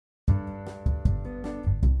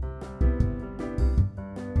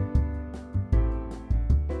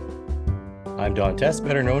I'm Don Tess,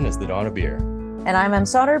 better known as the Don of Beer. And I'm Em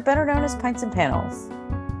Sauter, better known as Pints and Panels.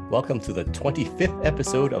 Welcome to the 25th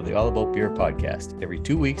episode of the All About Beer podcast. Every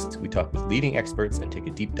 2 weeks, we talk with leading experts and take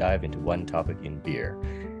a deep dive into one topic in beer.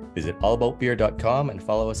 Visit allaboutbeer.com and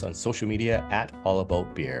follow us on social media at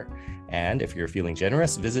allaboutbeer. And if you're feeling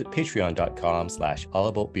generous, visit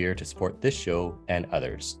patreon.com/allaboutbeer to support this show and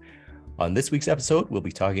others. On this week's episode, we'll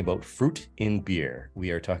be talking about fruit in beer.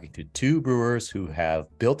 We are talking to two brewers who have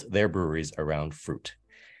built their breweries around fruit.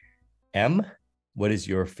 Em, what is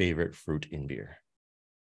your favorite fruit in beer?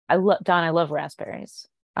 I love raspberries.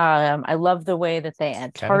 I love the way that they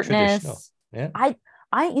add tartness. Yeah. I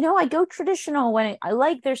go traditional when I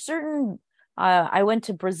like there's certain I went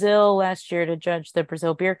to Brazil last year to judge the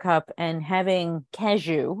Brazil Beer Cup, and having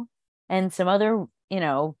cashew and some other,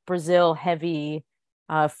 Brazil heavy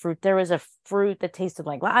fruit. There was a fruit that tasted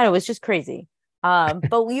like, I don't know, it was just crazy.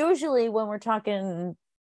 But usually when we're talking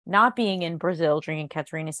not being in Brazil, drinking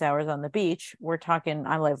Catarina sours on the beach, we're talking,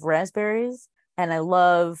 I love raspberries and I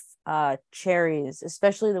love cherries,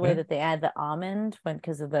 especially the way that they add the almond when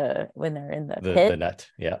they're in the pit. The nut,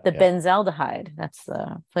 yeah. Benzaldehyde, that's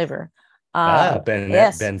the flavor.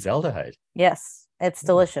 Yes. Benzaldehyde. Yes, it's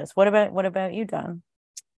delicious. What about you, Don?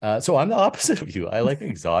 So I'm the opposite of you. I like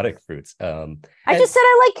exotic fruits. I just said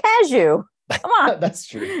I like cashew. Come on. That's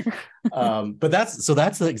true. But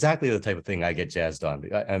that's exactly the type of thing I get jazzed on.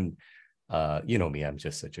 I'm you know me, I'm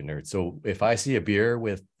just such a nerd. So if I see a beer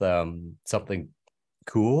with something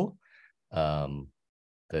cool, then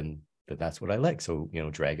that's what I like. So,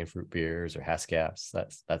 dragon fruit beers or Haskaps,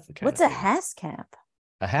 that's the kind. What's a Haskap?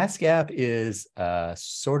 A Haskap is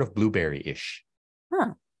sort of blueberry-ish.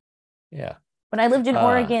 Huh. Yeah. When I lived in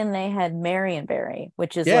Oregon, they had Marionberry,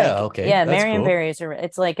 which is okay. Marionberries cool.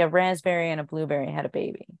 It's like a raspberry and a blueberry had a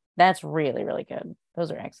baby. That's really, really good.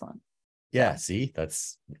 Those are excellent. Yeah, see,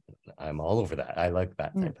 I'm all over that. I like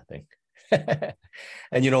that type of thing. And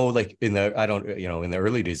like in the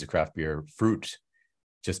early days of craft beer, fruit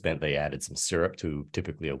just meant they added some syrup to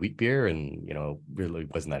typically a wheat beer, and really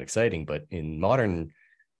wasn't that exciting. But in modern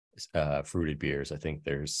fruited beers, I think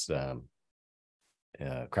there's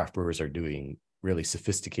craft brewers are doing really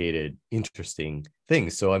sophisticated, interesting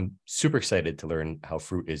things. So I'm super excited to learn how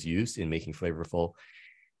fruit is used in making flavorful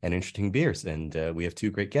and interesting beers. And we have two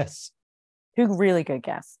great guests. Two really good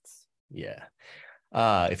guests. Yeah.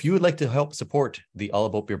 If you would like to help support the All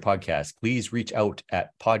About Beer podcast, please reach out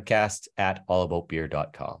at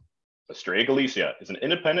podcast@allaboutbeer.com. Estrella Galicia is an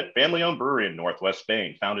independent family-owned brewery in Northwest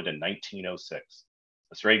Spain, founded in 1906.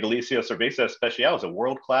 Estrella Galicia Cerveza Especial is a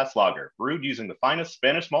world-class lager brewed using the finest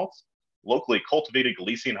Spanish malts, locally cultivated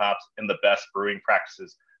Galician hops, and the best brewing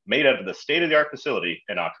practices made out of the state-of-the-art facility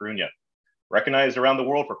in A Coruña. Recognized around the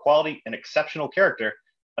world for quality and exceptional character,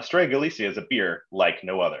 Estrella Galicia is a beer like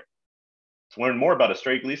no other. To learn more about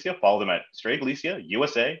Estrella Galicia, follow them at Estrella Galicia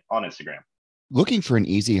USA on Instagram. Looking for an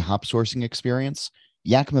easy hop sourcing experience?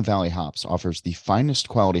 Yakima Valley Hops offers the finest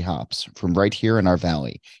quality hops from right here in our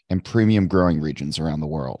valley and premium growing regions around the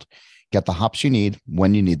world. Get the hops you need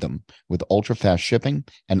when you need them with ultra-fast shipping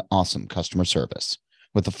and awesome customer service.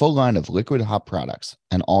 With a full line of liquid hop products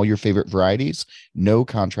and all your favorite varieties, no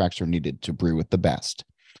contracts are needed to brew with the best.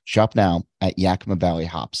 Shop now at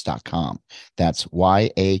yakimavalleyhops.com. That's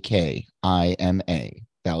YAKIMA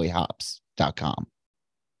valleyhops.com.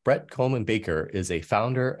 Brett Coleman Baker is a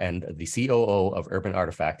founder and the COO of Urban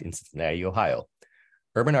Artifact in Cincinnati, Ohio.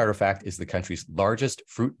 Urban Artifact is the country's largest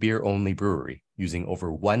fruit beer-only brewery, using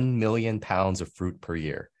over 1 million pounds of fruit per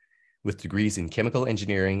year. With degrees in chemical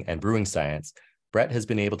engineering and brewing science, Brett has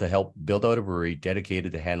been able to help build out a brewery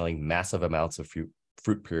dedicated to handling massive amounts of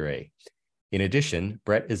fruit puree. In addition,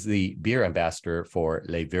 Brett is the beer ambassador for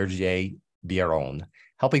Les Vergers Biérons,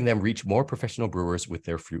 helping them reach more professional brewers with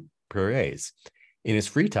their fruit purees. In his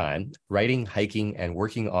free time, writing, hiking, and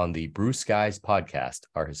working on the Brew Skies podcast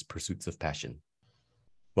are his pursuits of passion.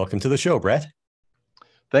 Welcome to the show, Brett.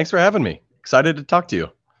 Thanks for having me. Excited to talk to you.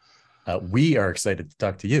 We are excited to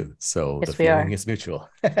talk to you. So yes, the feeling is mutual.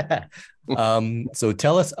 So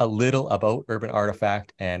tell us a little about Urban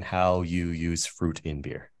Artifact and how you use fruit in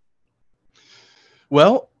beer.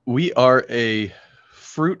 Well, we are a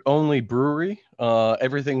fruit-only brewery.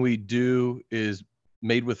 Everything we do is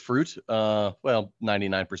made with fruit,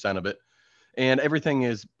 99% of it. And everything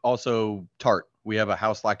is also tart. We have a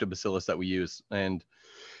house lactobacillus that we use. And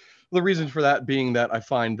the reason for that being that I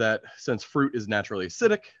find that since fruit is naturally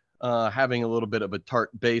acidic, having a little bit of a tart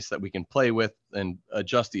base that we can play with and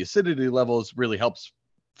adjust the acidity levels really helps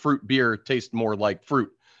fruit beer taste more like fruit,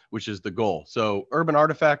 which is the goal. So Urban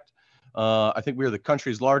Artifact, I think we are the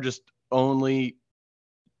country's largest only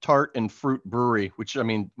tart and fruit brewery, which, I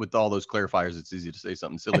mean, with all those clarifiers, it's easy to say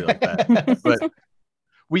something silly like that. But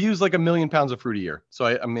we use like 1 million pounds of fruit a year. So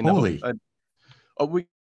I mean, Holy.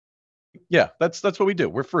 Yeah, that's what we do.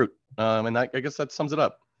 We're fruit. And I guess that sums it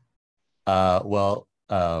up.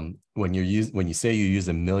 When you say you use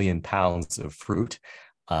 1 million pounds of fruit,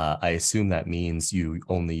 I assume that means you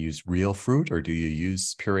only use real fruit, or do you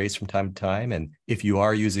use purees from time to time? And if you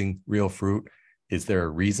are using real fruit, is there a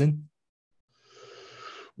reason?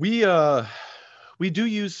 We do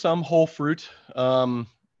use some whole fruit.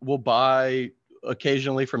 We'll buy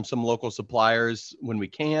occasionally from some local suppliers when we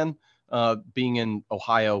can. Being in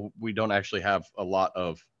Ohio, we don't actually have a lot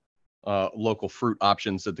of local fruit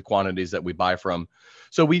options at the quantities that we buy from.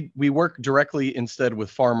 So we work directly instead with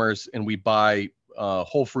farmers, and we buy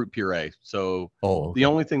whole fruit puree. So the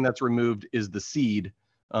only thing that's removed is the seed,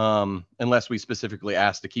 unless we specifically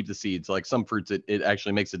ask to keep the seeds. Like some fruits, it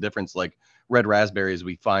actually makes a difference. Like red raspberries,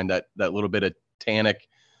 we find that little bit of tannic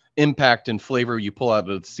impact and flavor you pull out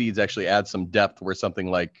of the seeds actually adds some depth, where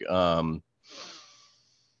something like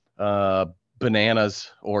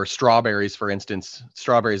bananas or strawberries, for instance.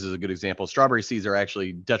 Strawberries is a good example. Strawberry seeds are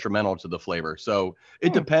actually detrimental to the flavor. So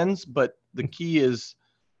it depends, but the key is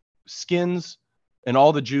skins and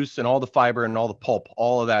all the juice and all the fiber and all the pulp,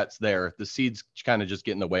 all of that's there. The seeds kind of just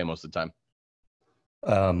get in the way most of the time.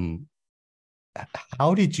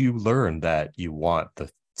 How did you learn that you want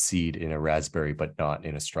the seed in a raspberry but not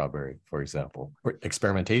in a strawberry, for example? Or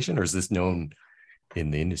experimentation, or is this known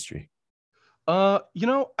in the industry? I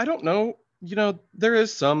don't know.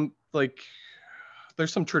 There's some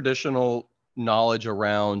traditional knowledge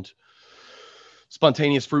around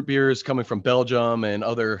spontaneous fruit beers coming from Belgium and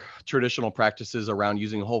other traditional practices around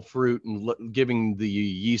using whole fruit and giving the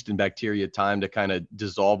yeast and bacteria time to kind of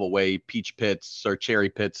dissolve away peach pits or cherry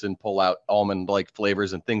pits and pull out almond-like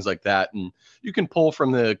flavors and things like that. And you can pull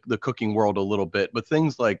from the cooking world a little bit, but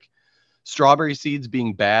things like strawberry seeds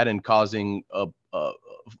being bad and causing a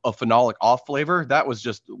phenolic off flavor, that was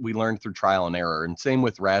just, we learned through trial and error. And same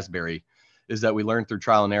with raspberry, is that we learned through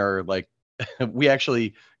trial and error. Like we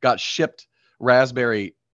actually got shipped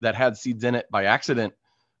raspberry that had seeds in it by accident,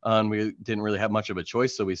 and we didn't really have much of a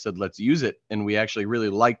choice, so we said let's use it, and we actually really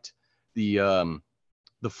liked the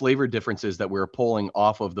flavor differences that we were pulling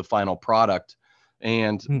off of the final product.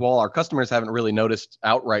 And while our customers haven't really noticed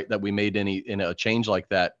outright that we made in a change like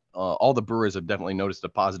that, all the brewers have definitely noticed a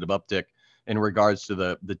positive uptick in regards to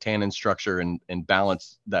the tannin structure and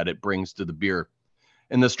balance that it brings to the beer.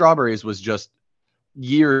 And the strawberries was just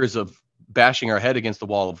years of bashing our head against the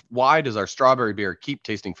wall of, why does our strawberry beer keep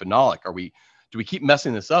tasting phenolic? Do we keep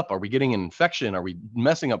messing this up? Are we getting an infection? Are we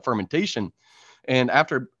messing up fermentation? And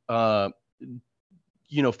after figuring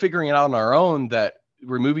it out on our own, that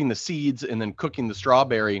removing the seeds and then cooking the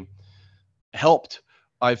strawberry helped,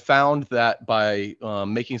 I found that by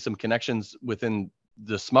making some connections within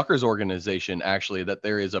the Smucker's organization, actually, that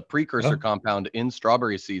there is a precursor compound in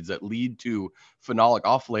strawberry seeds that lead to phenolic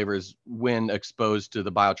off flavors when exposed to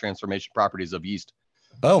the biotransformation properties of yeast.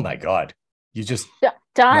 Oh my God. You just,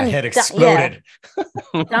 Don, my head exploded.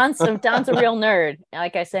 Yeah. Don's a real nerd,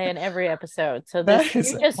 like I say in every episode. So that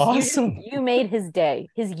is awesome. You made his day,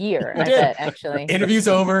 his year, I bet, actually. Interview's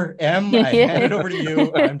over. Em, I hand it over to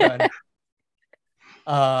you. I'm done.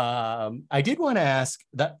 I did want to ask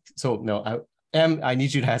that. So no, Em, I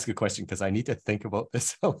need you to ask a question because I need to think about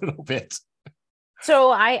this a little bit. So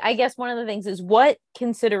I guess one of the things is, what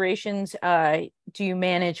considerations do you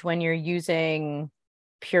manage when you're using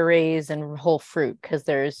purees and whole fruit? Because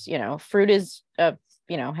there's, fruit is,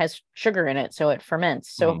 has sugar in it, so it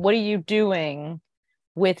ferments. So what are you doing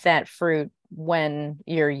with that fruit when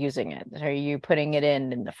you're using it? Are you putting it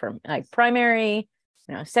in the primary,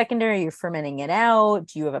 secondary? You're fermenting it out?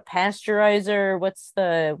 Do you have a pasteurizer?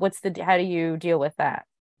 How do you deal with that?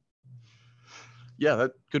 Yeah,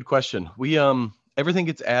 good question. We everything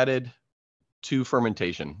gets added to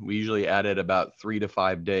fermentation. We usually add it about 3 to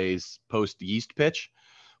 5 days post yeast pitch.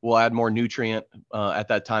 We'll add more nutrient at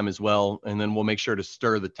that time as well, and then we'll make sure to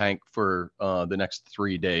stir the tank for the next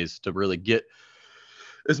 3 days to really get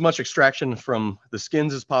as much extraction from the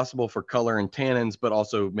skins as possible for color and tannins, but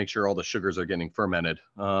also make sure all the sugars are getting fermented.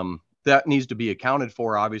 That needs to be accounted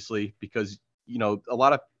for, obviously, because a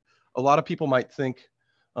lot of people might think,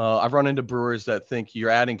 I've run into brewers that think you're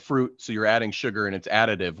adding fruit, so you're adding sugar and it's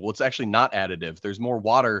additive. Well, it's actually not additive. There's more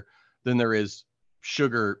water than there is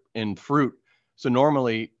sugar in fruit. So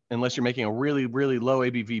normally, unless you're making a really, really low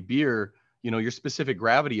ABV beer, your specific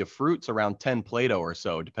gravity of fruit's around 10 Plato or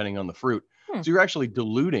so, depending on the fruit. So you're actually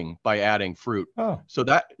diluting by adding fruit. So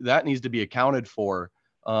that needs to be accounted for.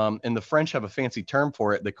 And the French have a fancy term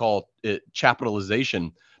for it. They call it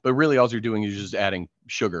chapitalization, but really all you're doing is just adding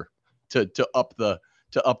sugar to up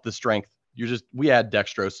the strength. We add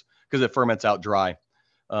dextrose because it ferments out dry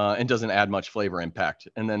and doesn't add much flavor impact.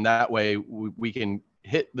 And then that way we can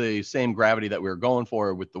hit the same gravity that we were going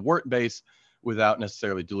for with the wort base without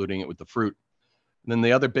necessarily diluting it with the fruit. And then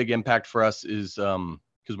the other big impact for us is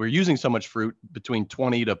because we're using so much fruit, between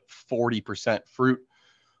 20 to 40% fruit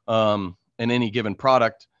in any given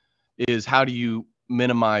product, is how do you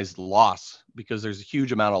minimize loss? Because there's a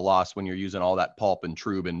huge amount of loss when you're using all that pulp and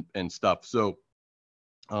trub and stuff. So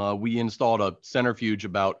we installed a centrifuge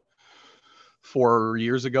about 3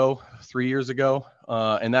 years ago,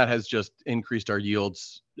 and that has just increased our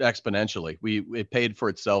yields exponentially. It paid for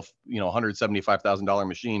itself, $175,000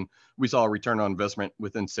 machine. We saw a return on investment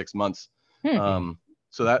within 6 months.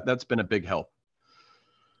 So that's been a big help.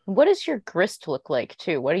 What does your grist look like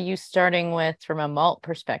too? What are you starting with from a malt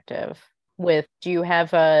perspective? Do you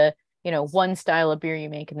have one style of beer you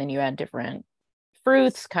make and then you add different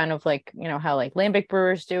fruits, kind of like, how like lambic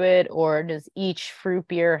brewers do it? Or does each fruit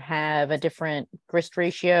beer have a different grist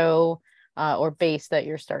ratio or base that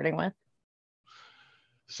you're starting with?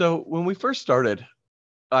 So when we first started,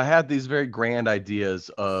 I had these very grand ideas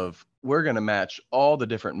of we're going to match all the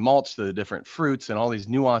different malts to the different fruits, and all these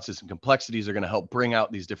nuances and complexities are going to help bring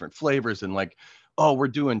out these different flavors. And like, oh, we're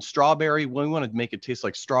doing strawberry. We want to make it taste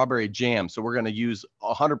like strawberry jam. So we're going to use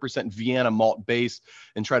 100% Vienna malt base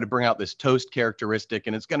and try to bring out this toast characteristic.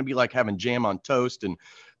 And it's going to be like having jam on toast. And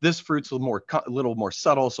this fruit's a little more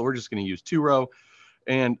subtle. So we're just going to use 2-row.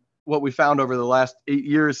 And what we found over the last 8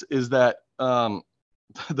 years is that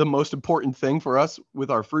the most important thing for us with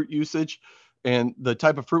our fruit usage and the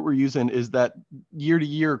type of fruit we're using is that year to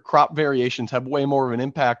year crop variations have way more of an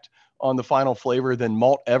impact on the final flavor than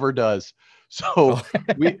malt ever does. So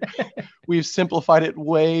we've simplified it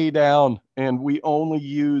way down, and we only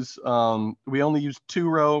use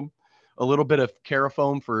 2-row, a little bit of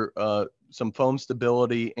carafoam for some foam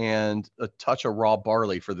stability, and a touch of raw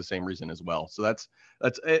barley for the same reason as well. So that's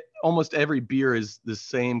it. Almost every beer is the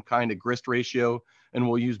same kind of grist ratio, and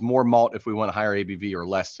we'll use more malt if we want a higher ABV or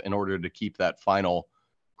less in order to keep that final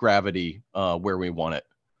gravity where we want it.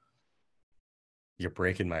 You're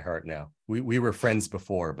breaking my heart now. We were friends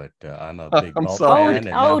before, but I'm a big malt sorry. fan.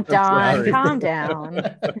 Don, calm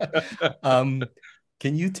down.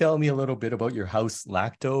 Can you tell me a little bit about your house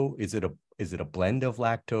lacto? Is it a blend of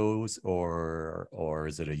lactose or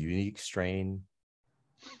is it a unique strain?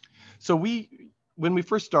 So when we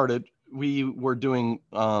first started, we were doing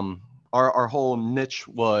our whole niche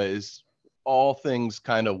was all things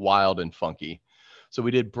kind of wild and funky. So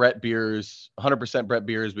we did Brett beers, 100% Brett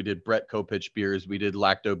beers. We did Brett co-pitch beers. We did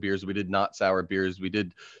lacto beers. We did not sour beers. We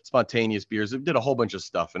did spontaneous beers. We did a whole bunch of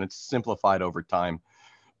stuff, and it's simplified over time.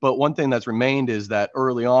 But one thing that's remained is that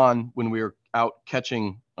early on, when we were out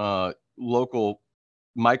catching local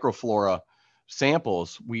microflora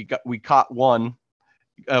samples, we caught one.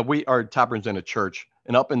 Our taproom's in a church,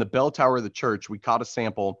 and up in the bell tower of the church, we caught a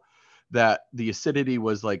sample that the acidity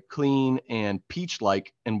was like clean and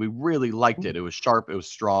peach-like, and we really liked it. It was sharp, it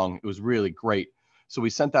was strong, it was really great. So we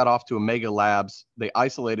sent that off to Omega Labs. They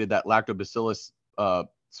isolated that lactobacillus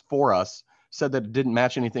for us, said that it didn't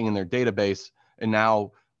match anything in their database, and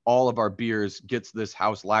now all of our beers gets this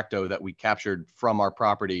house lacto that we captured from our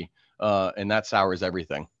property, and that sours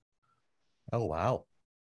everything. Oh, wow.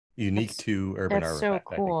 Unique to Urban That's Artifact.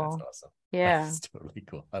 so cool. I think that's awesome. Yeah. That's totally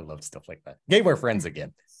cool. I love stuff like that. Yay, we're friends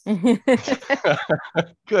again. Good.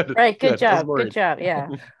 Right. Good job. Good job. Yeah.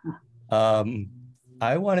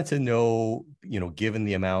 I wanted to know, given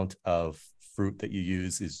the amount of fruit that you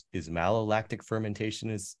use, is malolactic fermentation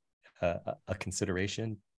is a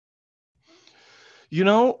consideration?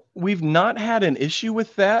 We've not had an issue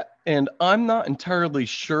with that, and I'm not entirely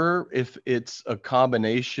sure if it's a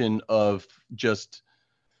combination of just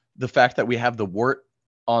the fact that we have the wort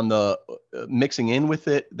on the mixing in with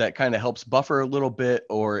it that kind of helps buffer a little bit,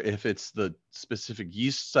 or if it's the specific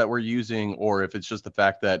yeasts that we're using, or if it's just the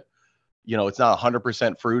fact that, it's not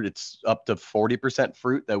 100% fruit, it's up to 40%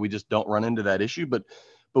 fruit, that we just don't run into that issue. But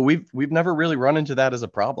we've never really run into that as a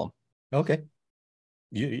problem. Okay.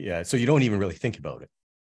 Yeah. So you don't even really think about it.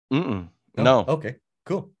 No. Okay,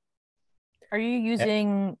 cool. Are you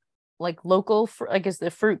using like local, like is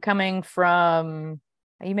the fruit coming from,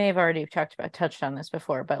 you may have already touched on this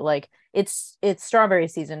before, but like it's strawberry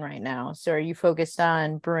season right now. So are you focused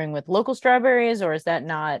on brewing with local strawberries, or is that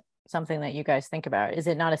not something that you guys think about? Is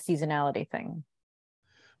it not a seasonality thing?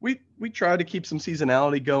 We try to keep some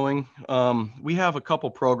seasonality going. We have a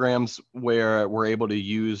couple programs where we're able to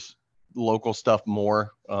use local stuff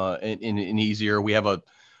more and easier. We have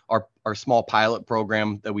our small pilot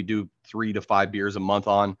program that we do 3 to 5 beers a month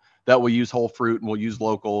on that will use whole fruit, and we'll use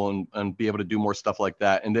local and be able to do more stuff like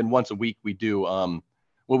that. And then once a week we do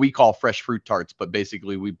what we call fresh fruit tarts, but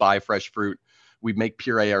basically we buy fresh fruit, we make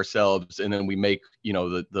puree ourselves, and then we make, you know,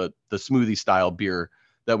 the smoothie style beer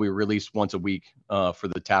that we release once a week for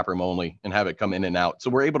the tap room only, and have it come in and out. So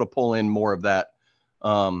we're able to pull in more of that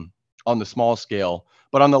on the small scale.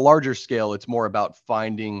 But on the larger scale, it's more about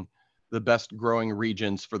finding the best growing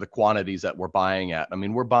regions for the quantities that we're buying at. I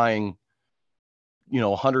mean, we're buying, you know,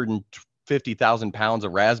 150,000 pounds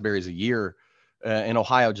of raspberries a year. And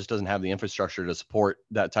Ohio just doesn't have the infrastructure to support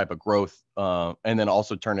that type of growth. And then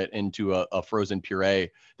also turn it into a frozen puree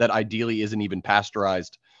that ideally isn't even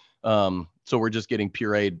pasteurized. So we're just getting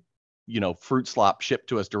pureed, you know, fruit slop shipped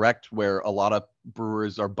to us direct, where a lot of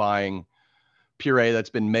brewers are buying puree that's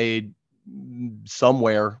been made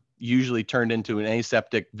somewhere, usually turned into an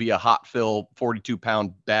aseptic via hot fill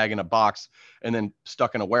 42-pound bag in a box, and then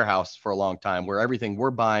stuck in a warehouse for a long time, where everything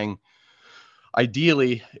we're buying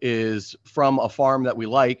ideally is from a farm that we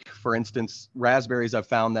like. For instance, raspberries, I've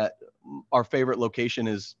found that our favorite location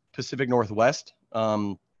is Pacific Northwest.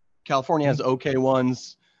 California has okay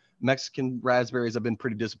ones. Mexican raspberries I've been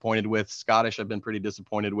pretty disappointed with. Scottish I've been pretty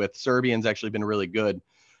disappointed with. Serbian's actually been really good.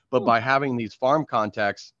 But by having these farm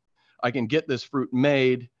contacts, I can get this fruit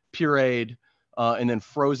made, pureed, and then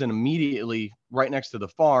frozen immediately right next to the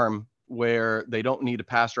farm, where they don't need to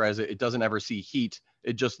pasteurize it. It doesn't ever see heat.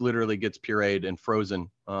 It just literally gets pureed and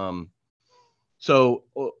frozen. So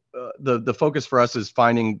the focus for us is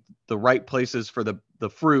finding the right places for the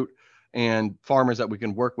fruit and farmers that we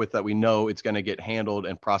can work with, that we know it's going to get handled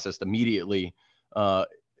and processed immediately to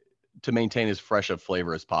maintain as fresh a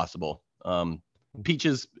flavor as possible.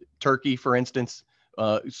 Peaches, Turkey, for instance,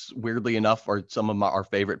 weirdly enough, are some of our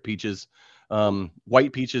favorite peaches.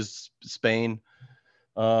 White peaches, Spain.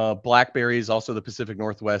 Blackberries, also the Pacific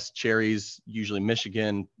Northwest. Cherries, usually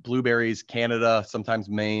Michigan. Blueberries, Canada, sometimes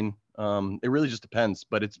Maine. It really just depends,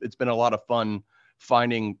 but it's been a lot of fun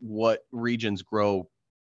finding what regions grow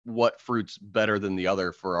what fruits better than the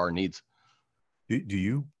other for our needs. Do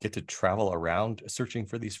you get to travel around searching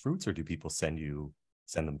for these fruits, or do people send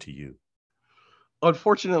them to you?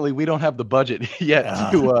 Unfortunately, we don't have the budget yet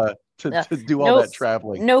to do all that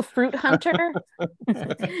traveling. No fruit hunter.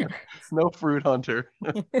 No fruit hunter.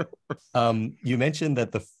 You mentioned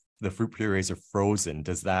that the fruit purees are frozen.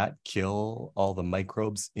 Does that kill all the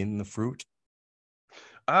microbes in the fruit?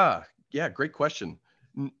 Yeah, great question.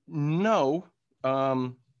 No,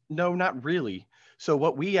 not really. So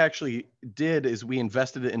what we actually did is we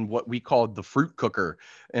invested in what we called the fruit cooker,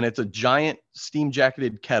 and it's a giant steam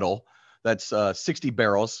jacketed kettle that's 60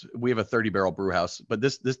 barrels. We have a 30 barrel brew house, but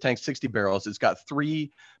this tank's 60 barrels. It's got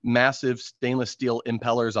 3 massive stainless steel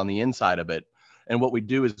impellers on the inside of it. And what we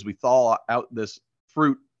do is we thaw out this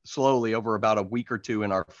fruit slowly over about a week or 2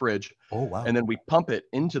 in our fridge. Oh, wow. And then we pump it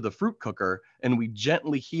into the fruit cooker, and we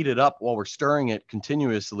gently heat it up while we're stirring it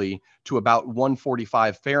continuously to about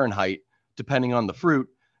 145 Fahrenheit, depending on the fruit,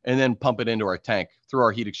 and then pump it into our tank through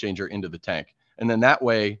our heat exchanger into the tank. And then that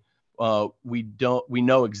way, we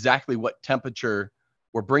know exactly what temperature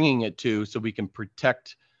we're bringing it to, so we can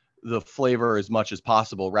protect the flavor as much as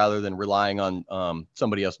possible, rather than relying on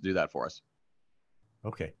somebody else to do that for us.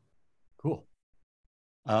 Okay, cool.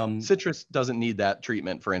 Citrus doesn't need that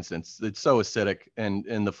treatment, for instance. It's so acidic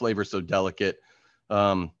and the flavor's so delicate.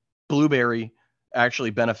 Blueberry actually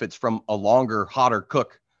benefits from a longer, hotter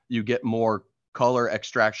cook. You get more color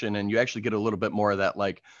extraction, and you actually get a little bit more of that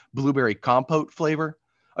like blueberry compote flavor.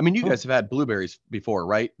 I mean, you guys have had blueberries before,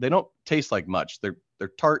 right? They don't taste like much. They're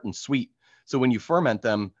tart and sweet. So when you ferment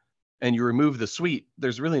them and you remove the sweet,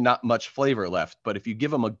 there's really not much flavor left. But if you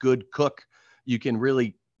give them a good cook, you can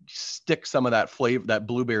really stick some of that flavor, that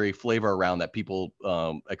blueberry flavor around that people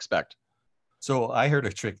expect. So I heard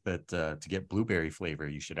a trick that to get blueberry flavor,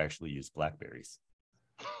 you should actually use blackberries.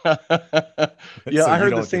 Yeah, So I you heard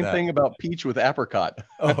don't the do same that. thing about peach with apricot.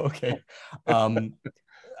 Oh, okay.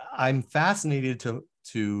 I'm fascinated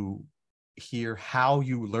to hear how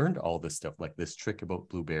you learned all this stuff, like this trick about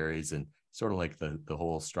blueberries and sort of like the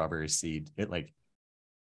whole strawberry seed.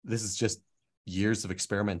 This is just years of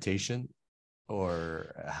experimentation,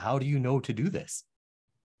 or how do you know to do this?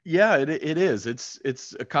 Yeah, it is.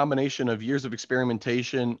 It's a combination of years of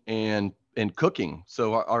experimentation and cooking.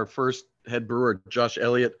 So our first head brewer, Josh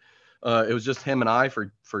Elliott, it was just him and I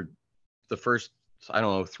for the first, I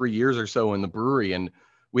don't know, 3 years or so in the brewery. And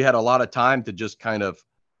we had a lot of time to just kind of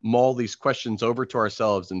mull these questions over to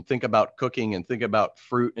ourselves and think about cooking and think about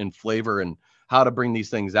fruit and flavor and how to bring these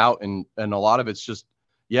things out. And a lot of it's just,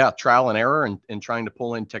 yeah, trial and error and trying to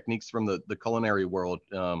pull in techniques from the culinary world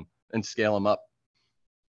and scale them up.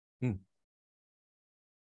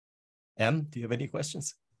 Em, do you have any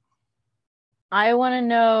questions? I want to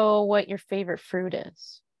know what your favorite fruit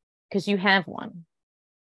is, because you have one.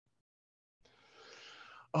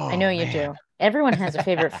 Oh, I know you do. Everyone has a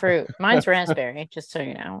favorite fruit. Mine's raspberry, just so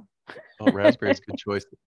you know. Oh, raspberry's a good choice.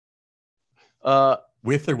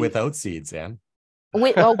 With or without seeds, Em?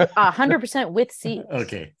 With 100% with seeds.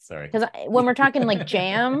 Okay, sorry. Because when we're talking like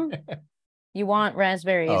jam, you want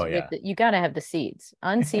raspberries with you got to have the seeds.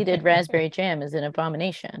 Unseeded raspberry jam is an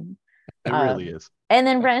abomination. It really is. And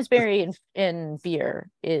then raspberry in beer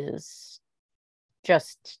is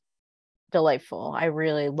just delightful. I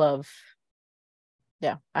really love.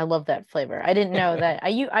 Yeah, I love that flavor. I didn't know that.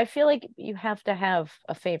 I feel like you have to have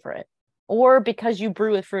a favorite, or because you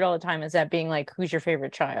brew with fruit all the time, is that being like, who's your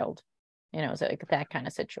favorite child? You know, is it like that kind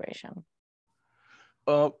of situation?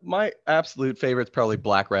 My absolute favorite is probably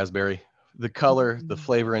black raspberry. The color, the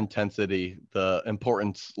flavor intensity, the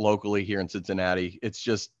importance locally here in Cincinnati. It's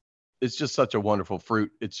just such a wonderful fruit.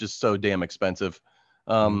 It's just so damn expensive.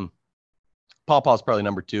 Pawpaw's probably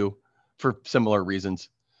number 2 for similar reasons.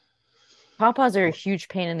 Pawpaws are a huge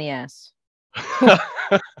pain in the ass.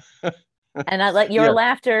 And I like your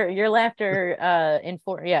laughter. Your laughter,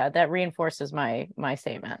 that reinforces my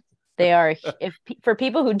statement. They are, for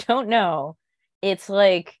people who don't know, it's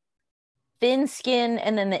like thin skin,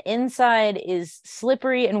 and then the inside is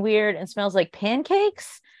slippery and weird and smells like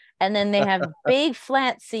pancakes. And then they have big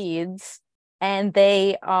flat seeds, and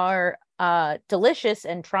they are delicious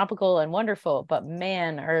and tropical and wonderful. But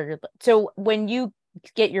man, so when you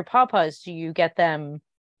get your pawpaws, do you get them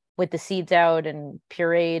with the seeds out and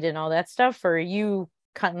pureed and all that stuff, or are you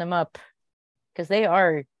cutting them up? Because they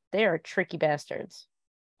are tricky bastards.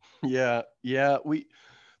 Yeah.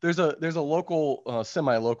 There's a local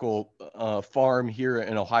semi-local farm here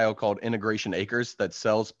in Ohio called Integration Acres that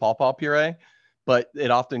sells pawpaw puree, but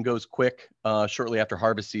it often goes quick shortly after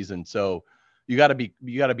harvest season. So you got to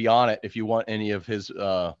be on it if you want any of his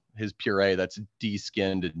puree that's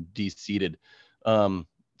de-skinned and de-seeded.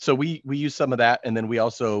 So we use some of that, and then we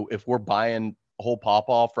also, if we're buying a whole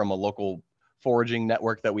pawpaw from a local foraging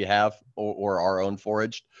network that we have, or our own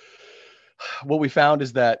foraged, what we found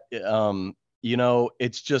is that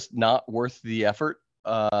it's just not worth the effort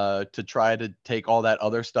to try to take all that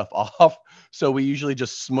other stuff off. So we usually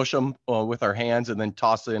just smush them with our hands and then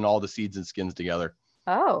toss in all the seeds and skins together.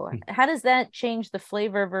 Oh, how does that change the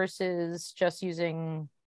flavor versus just using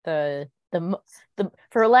the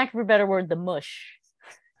for lack of a better word, the mush?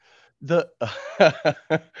 I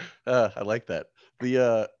like that.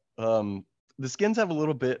 The skins have a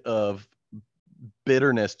little bit of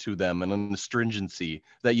bitterness to them and an astringency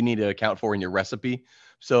that you need to account for in your recipe.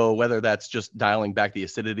 So whether that's just dialing back the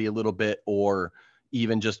acidity a little bit, or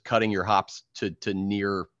even just cutting your hops to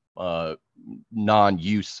near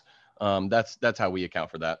non-use, that's how we account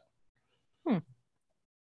for that.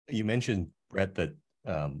 You mentioned, Brett, that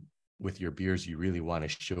with your beers, you really want to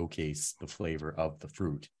showcase the flavor of the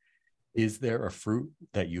fruit. Is there a fruit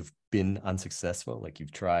that you've been unsuccessful, like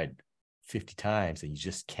you've tried 50 times and you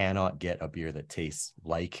just cannot get a beer that tastes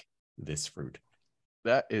like this fruit?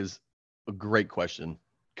 That is a great question,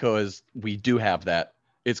 because we do have that.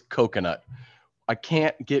 It's coconut. I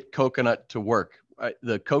can't get coconut to work.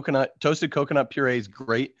 The toasted coconut puree is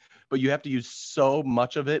great, but you have to use so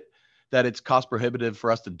much of it that it's cost prohibitive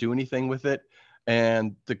for us to do anything with it.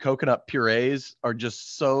 And the coconut purees are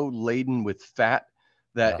just so laden with fat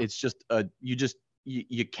that it's just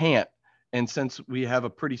you can't. And since we have a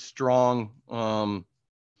pretty strong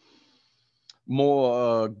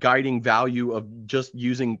more guiding value of just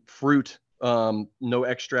using fruit, no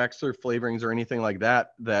extracts or flavorings or anything like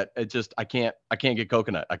that, it just I can't get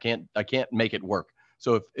coconut. I can't make it work.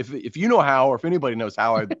 So if you know how, or if anybody knows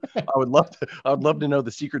how, I would love to know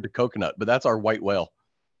the secret to coconut. But that's our white whale.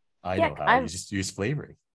 I know how. You just use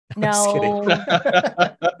flavoring. No.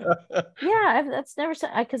 Yeah, that's never,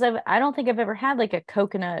 because I don't think I've ever had like a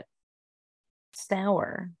coconut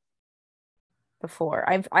sour before.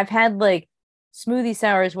 I've had like smoothie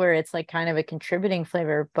sours where it's like kind of a contributing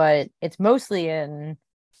flavor, but it's mostly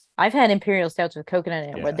I've had imperial stouts with coconut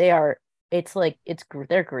in it where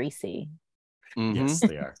they're greasy. Mm-hmm. Yes,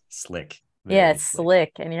 they are slick. Yeah, it's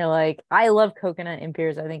slick. And you're like, I love coconut in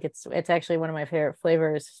beers. I think it's actually one of my favorite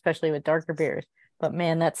flavors, especially with darker beers. But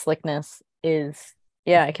man, that slickness is,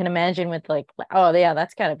 I can imagine with like, oh yeah,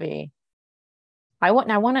 that's gotta be. I'm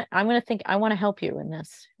gonna help you in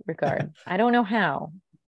this regard. I don't know how,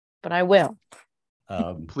 but I will.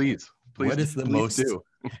 Please what is the most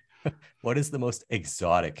what is the most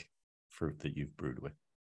exotic fruit that you've brewed with?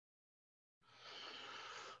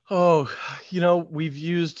 Oh, we've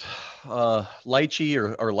used lychee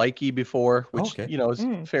or lychee before, which, Okay.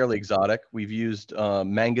 is fairly exotic. We've used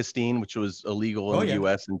mangosteen, which was illegal in Oh, the yeah.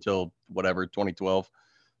 US until whatever, 2012.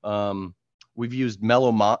 We've used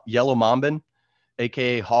yellow mambin,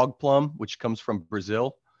 aka hog plum, which comes from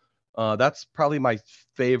Brazil. That's probably my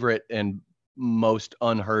favorite and most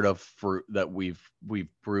unheard of fruit that we've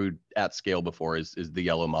brewed at scale before is the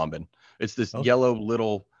yellow mambin. It's this Okay. yellow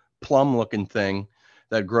little plum looking thing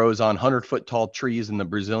that grows on 100-foot tall trees in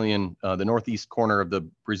the northeast corner of the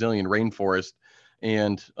Brazilian rainforest.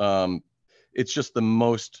 And it's just the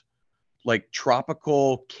most like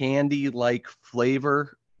tropical candy like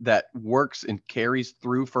flavor that works and carries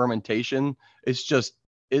through fermentation. It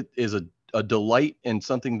is a delight and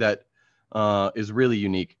something that is really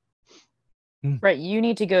unique. Right. You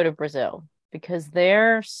need to go to Brazil because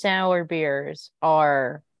their sour beers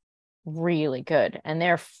are really good. And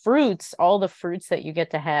their fruits, all the fruits that you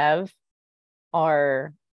get to have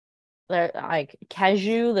are they're like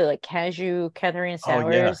cashew, they're like cashew Catherine Oh,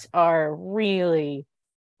 yeah. sours are really,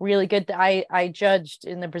 really good. I judged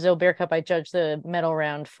in the Brazil Beer Cup, I judged the medal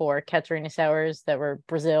round for Catarina sours that were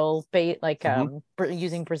Brazil bait, like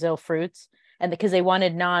using Brazil fruits, and because they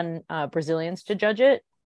wanted non Brazilians to judge it.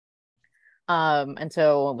 And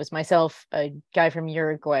so it was myself, a guy from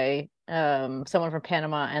Uruguay, someone from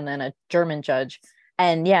Panama, and then a German judge.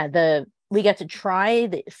 And yeah, we got to try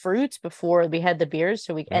the fruits before we had the beers.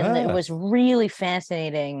 And it was really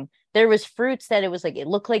fascinating. There was fruits that it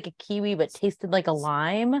looked like a kiwi, but tasted like a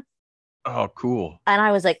lime. Oh, cool. And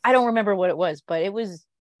I was like, I don't remember what it was, but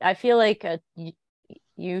I feel like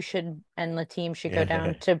you should, and the team should go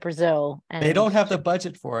down to Brazil. And they don't have the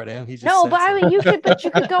budget for it, Em. He just no, said but I so. mean, you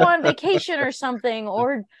could go on vacation or something,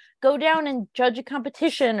 or go down and judge a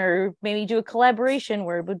competition, or maybe do a collaboration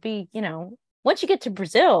where it would be, once you get to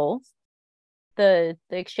Brazil, the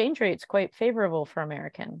exchange rate's quite favorable for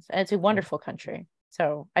Americans, and it's a wonderful country.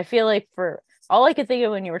 So I feel like for all I could think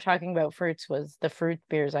of when you were talking about fruits was the fruit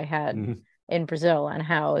beers I had in Brazil, and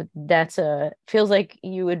how feels like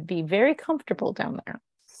you would be very comfortable down there.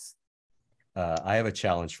 I have a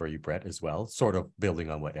challenge for you, Brett, as well, sort of building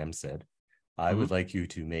on what Em said. I would like you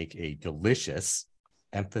to make a delicious,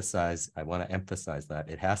 I want to emphasize that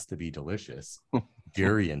it has to be delicious,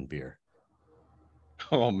 durian beer.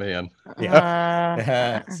 Oh, man.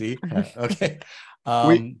 Yeah. See? Okay.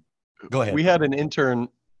 Go ahead. We had an intern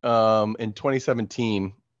in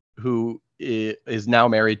 2017 who is now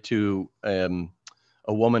married to a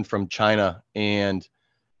woman from China, and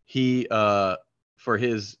he for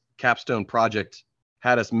his capstone project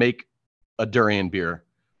had us make a durian beer.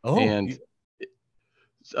 And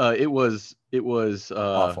it was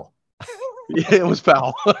awful. It was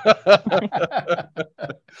foul.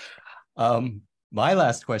 My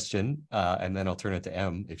last question, and then I'll turn it to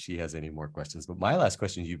Em if she has any more questions. But my last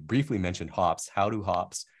question, you briefly mentioned hops. How do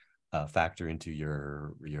hops factor into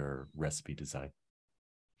your recipe design?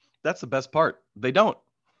 That's the best part. They don't.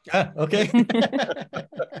 Okay.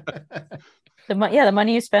 The money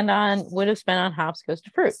you would have spent on hops goes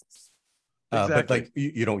to fruit. Exactly. But like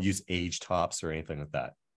you don't use aged hops or anything like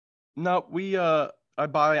that. No, I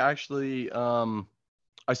buy actually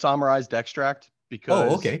isomerized extract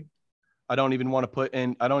because okay. I don't even want to put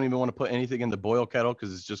anything in the boil kettle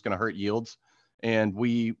because it's just going to hurt yields. And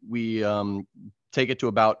we take it to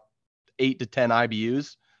about 8 to 10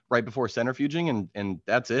 IBUs right before centrifuging, and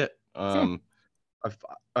that's it.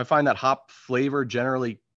 I find that hop flavor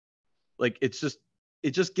generally, like it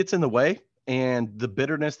just gets in the way, and the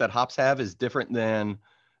bitterness that hops have is different than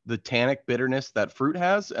the tannic bitterness that fruit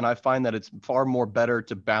has. And I find that it's far more better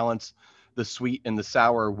to balance the sweet and the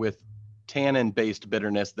sour with tannin-based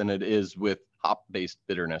bitterness than it is with hop-based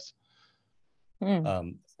bitterness.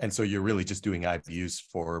 And so you're really just doing IBUs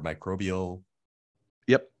for microbial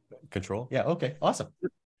control? Yeah, okay, awesome.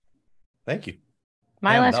 That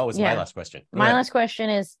was my last question. My last question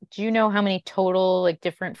is, do you know how many total like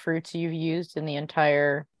different fruits you've used in the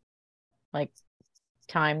entire like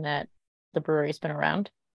time that the brewery's been around?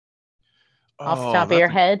 Off the top of your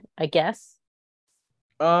head, I guess.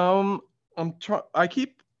 I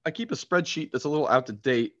keep a spreadsheet that's a little out of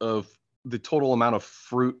date of the total amount of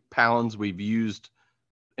fruit pounds we've used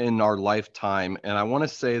in our lifetime, and I want to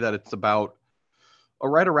say that it's about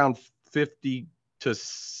right around 50 to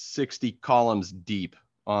 60 columns deep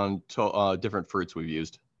on different fruits we've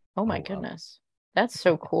used. Oh my goodness, that's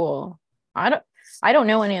so cool. I don't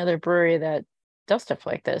know any other brewery that does stuff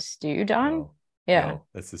like this. Do you, Don? No, yeah, no,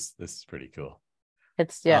 this is pretty cool.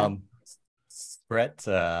 It's Brett,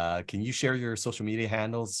 can you share your social media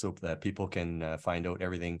handles so that people can find out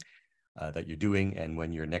everything that you're doing and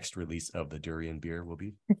when your next release of the durian beer will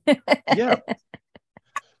be? Yeah.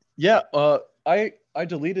 Yeah. I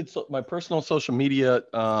deleted my personal social media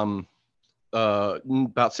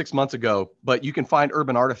about 6 months ago, but you can find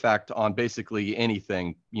Urban Artifact on basically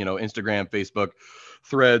anything, Instagram, Facebook,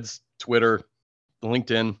 Threads, Twitter,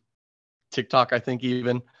 LinkedIn, TikTok, I think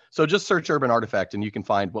even. So just search Urban Artifact and you can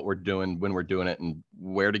find what we're doing, when we're doing it, and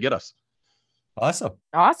where to get us. Awesome.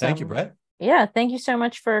 Thank you, Brett. Yeah, thank you so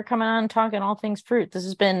much for coming on and talking all things fruit. This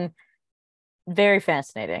has been very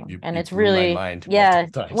fascinating, and it's really, my mind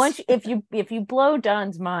once if you blow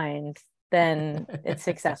Don's mind, then it's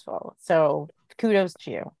successful. So kudos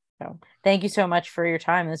to you. So thank you so much for your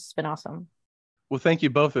time. This has been awesome. Well, thank you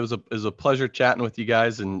both. It was a pleasure chatting with you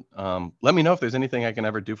guys, and let me know if there's anything I can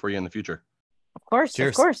ever do for you in the future. Of course. Cheers.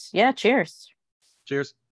 Of course. Yeah, cheers.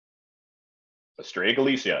 Cheers. Estrella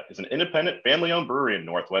Galicia is an independent family-owned brewery in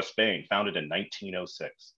northwest Spain, founded in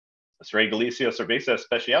 1906. Estrella Galicia Cerveza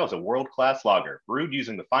Especial is a world-class lager brewed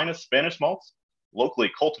using the finest Spanish malts, locally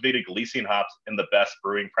cultivated Galician hops, and the best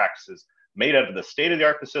brewing practices made out of the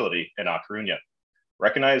state-of-the-art facility in A Coruña.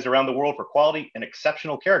 Recognized around the world for quality and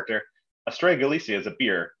exceptional character, Estrella Galicia is a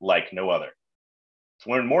beer like no other. To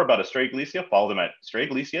learn more about Estrella Galicia, follow them at Estrella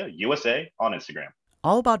Galicia USA on Instagram.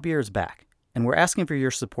 All About Beer is back, and we're asking for your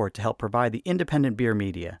support to help provide the independent beer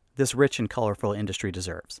media this rich and colorful industry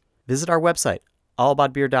deserves. Visit our website,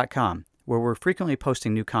 allaboutbeer.com, where we're frequently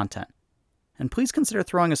posting new content. And please consider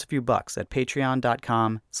throwing us a few bucks at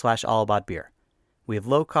patreon.com/allaboutbeer. We have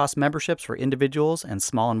low-cost memberships for individuals and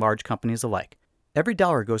small and large companies alike. Every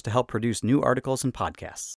dollar goes to help produce new articles and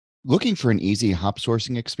podcasts. Looking for an easy hop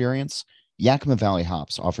sourcing experience? Yakima Valley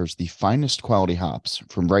Hops offers the finest quality hops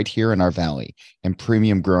from right here in our valley and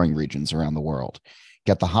premium growing regions around the world.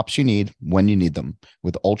 Get the hops you need when you need them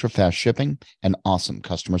with ultra-fast shipping and awesome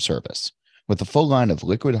customer service. With a full line of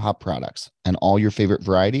liquid hop products and all your favorite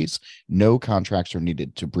varieties, no contracts are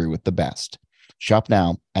needed to brew with the best. Shop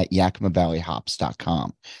now at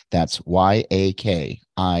yakimavalleyhops.com. That's YAKIMA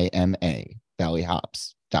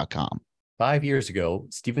valleyhops.com. 5 years ago,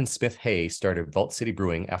 Stephen Smith Hay started Vault City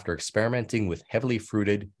Brewing after experimenting with heavily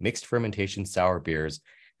fruited, mixed fermentation sour beers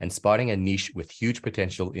and spotting a niche with huge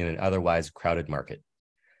potential in an otherwise crowded market.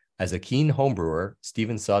 As a keen homebrewer,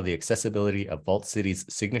 Stephen saw the accessibility of Vault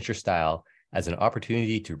City's signature style as an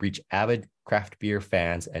opportunity to reach avid craft beer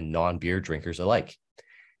fans and non-beer drinkers alike.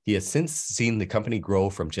 He has since seen the company grow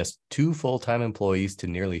from just 2 full-time employees to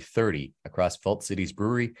nearly 30 across Vault City's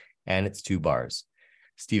brewery and its 2 bars.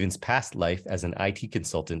 Stephen's past life as an IT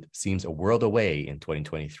consultant seems a world away in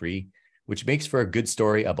 2023, which makes for a good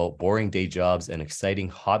story about boring day jobs and exciting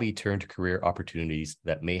hobby-turned-career opportunities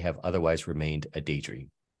that may have otherwise remained a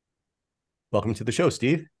daydream. Welcome to the show,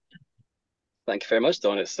 Steve. Thank you very much,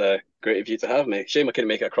 Don. It's great of you to have me. Shame I couldn't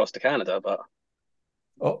make it across to Canada, but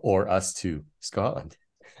or us to Scotland.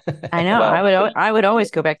 I know. Well, I would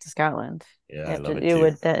always go back to Scotland. Yeah, I love it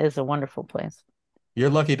too. That is a wonderful place.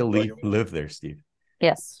 You're lucky to live there, Steve.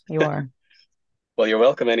 Yes, you are. Well, you're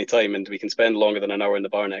welcome anytime, and we can spend longer than an hour in the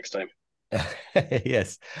bar next time.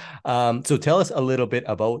 Yes. So tell us a little bit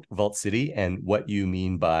about Vault City and what you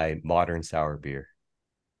mean by modern sour beer.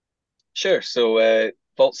 Sure. So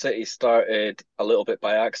Vault City started a little bit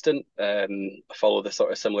by accident. I follow the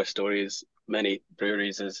sort of similar story as many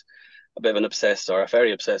breweries, as a bit of an obsessed or a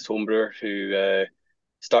very obsessed home brewer who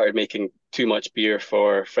started making too much beer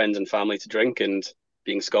for friends and family to drink, and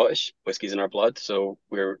being Scottish, whiskey's in our blood, so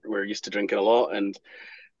we're used to drinking a lot, and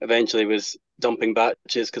eventually was dumping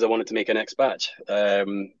batches because I wanted to make a next batch.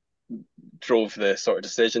 Drove the sort of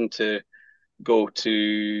decision to go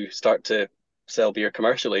to start to sell beer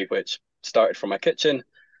commercially, which started from my kitchen,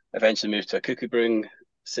 eventually moved to a cuckoo brewing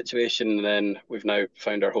situation, and then we've now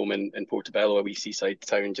found our home in Portobello, a wee seaside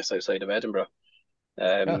town just outside of Edinburgh.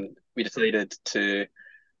 We decided to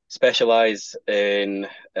specialize in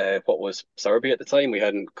what was sour beer at the time. We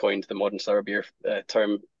hadn't coined the modern sour beer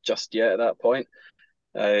term just yet at that point.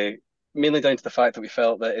 Mainly down to the fact that we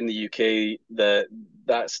felt that in the UK,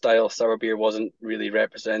 that style of sour beer wasn't really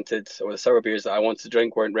represented, or the sour beers that I wanted to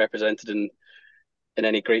drink weren't represented in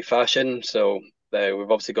any great fashion. So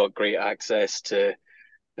we've obviously got great access to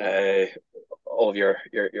all of your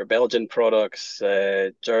Belgian products,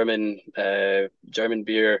 German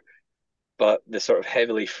beer, but the sort of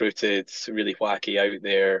heavily fruited, really wacky out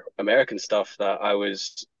there American stuff that I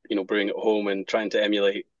was, brewing at home and trying to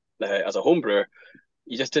emulate as a home brewer,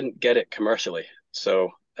 you just didn't get it commercially. So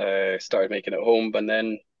started making it at home, and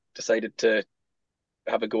then decided to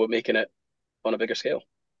have a go at making it on a bigger scale.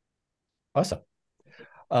 Awesome.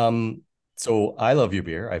 So I love your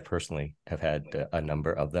beer. I personally have had a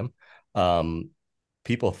number of them.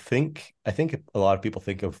 I think a lot of people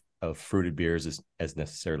think of fruited beers as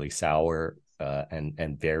necessarily sour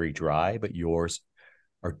and very dry, but yours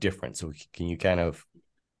are different. So can you kind of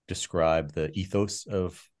describe the ethos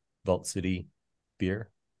of Vault City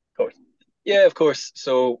beer? Of course. Yeah, of course.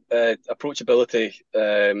 So approachability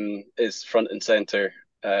is front and center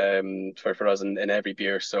for us in every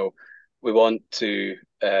beer. So we want to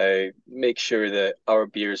make sure that our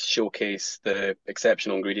beers showcase the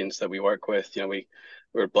exceptional ingredients that we work with. You know,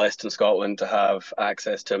 we're blessed in Scotland to have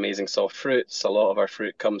access to amazing soft fruits. A lot of our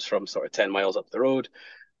fruit comes from sort of 10 miles up the road.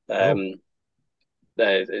 Oh,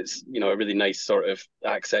 It's, you know, a really nice sort of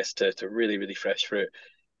access to really, really fresh fruit.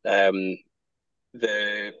 Um,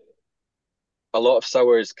 the A lot of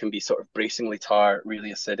sours can be sort of bracingly tart,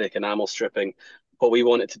 really acidic, enamel stripping. What we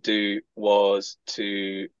wanted to do was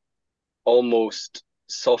to almost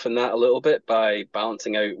soften that a little bit by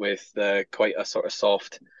balancing out with quite a sort of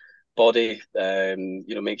soft body.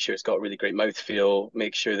 You know, make sure it's got a really great mouthfeel.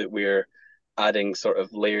 Make sure that we're adding sort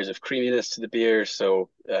of layers of creaminess to the beer, so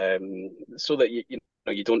that you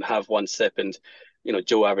know you don't have one sip and you know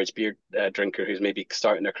Joe average beer drinker who's maybe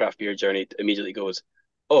starting their craft beer journey immediately goes,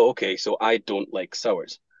 oh okay, so I don't like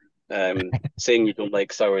sours. Saying you don't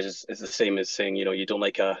like sours is the same as saying you know you don't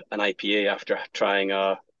like an IPA after trying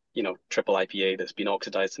a you know triple IPA that's been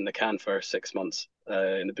oxidized in the can for 6 months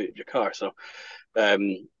in the boot of your car. So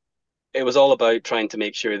um, it was all about trying to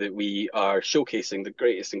make sure that we are showcasing the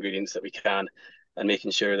greatest ingredients that we can and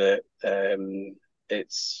making sure that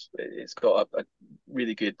it's got a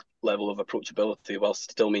really good level of approachability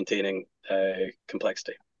whilst still maintaining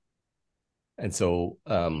complexity. and so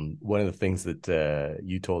one of the things that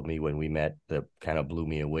you told me when we met that kind of blew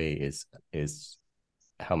me away is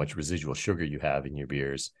how much residual sugar you have in your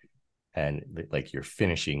beers and like your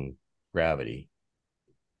finishing gravity.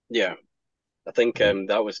 Yeah, I think Like,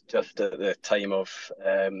 that was just at the time of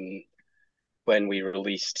when we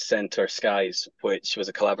released Center Skies, which was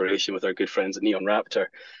a collaboration with our good friends at Neon Raptor.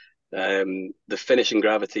 The finishing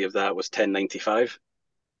gravity of that was 1095.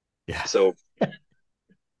 yeah, So,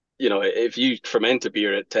 you know, if you ferment a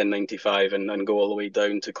beer at 1095 and go all the way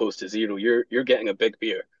down to close to zero, you're getting a big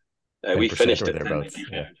beer. We 10% finished or at thereabouts. 1095.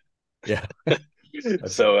 Yeah. Yeah.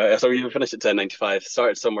 That's So we finished at 1095,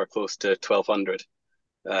 started somewhere close to 1200.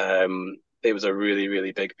 It was a really,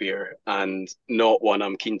 really big beer and not one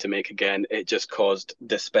I'm keen to make again. It just caused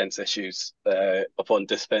dispense issues upon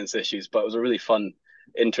dispense issues, but it was a really fun,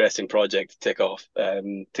 interesting project to tick off.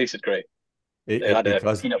 Tasted great. It had it a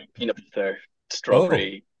caused. peanut butter, Oh,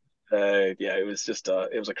 strawberry. Yeah, it was just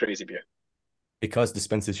it was a crazy beer. it caused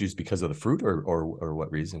dispense issues because of the fruit, or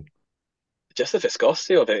what reason? Just the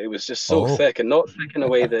viscosity of it, it was just so Oh, thick, and not thick in a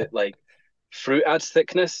way that like fruit adds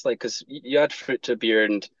thickness, like because you add fruit to beer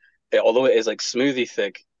and although it is like smoothie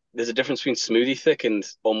thick, there's a difference between smoothie thick and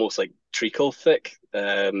almost like treacle thick.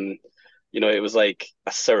 You know, it was like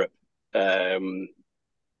a syrup.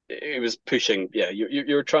 It was pushing, yeah,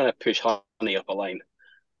 you're trying to push honey up a line.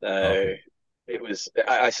 okay. It was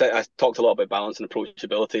I said I talked a lot about balance and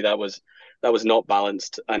approachability. That was not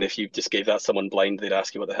balanced, and if you just gave that someone blind, they'd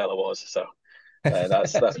ask you what the hell it was. So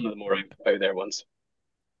that's one of the more out there ones.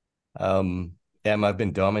 um, Em, I've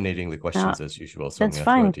been dominating the No, questions as usual, so I'm that's going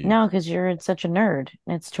to throw it fine. to you. No, because you're such a nerd.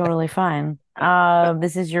 It's totally fine.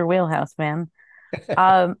 This is your wheelhouse, man.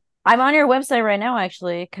 I'm on your website right now,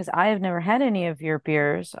 actually, because I have never had any of your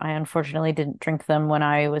beers. I unfortunately didn't drink them when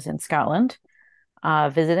I was in Scotland,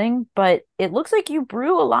 visiting, but it looks like you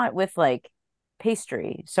brew a lot with like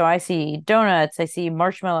pastry. So I see donuts, I see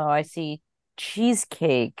marshmallow, I see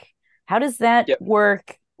cheesecake. How does that Yep.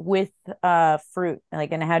 work with fruit?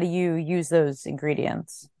 Like, and how do you use those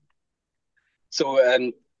ingredients?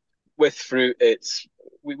 So with fruit,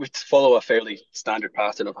 we follow a fairly standard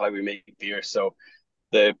pattern of how we make beer. So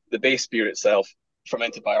the base beer itself,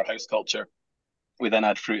 fermented by our house culture. We then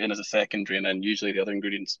add fruit in as a secondary, and then usually the other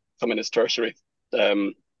ingredients come in as tertiary.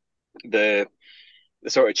 Um, the the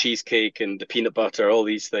sort of cheesecake and the peanut butter, all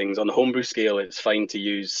these things on the homebrew scale, it's fine to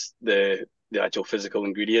use the actual physical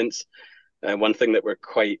ingredients. And one thing that we're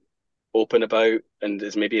quite open about, and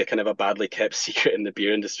is maybe a kind of a badly kept secret in the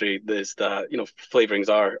beer industry, is that you know flavorings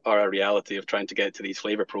are a reality of trying to get to these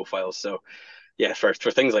flavor profiles. So yeah, for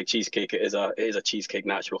things like cheesecake, it is a cheesecake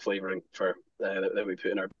natural flavoring for that we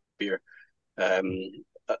put in our beer. Um,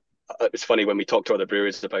 it's funny when we talk to other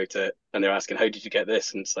brewers about it, and they're asking, "How did you get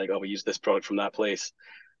this?" And it's like, "Oh, we use this product from that place."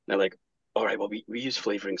 And they're like, "All right, well, we use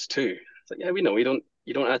flavorings too." It's like, "Yeah, we know. We don't.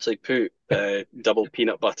 You don't actually put double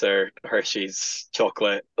peanut butter, Hershey's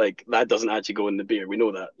chocolate like that. Doesn't actually go in the beer. We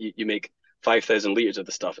know that. You make 5,000 liters of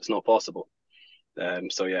the stuff. It's not possible."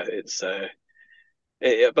 So yeah,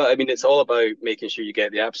 But I mean, it's all about making sure you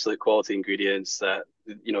get the absolute quality ingredients that,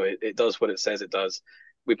 it does what it says it does.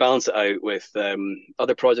 We balance it out with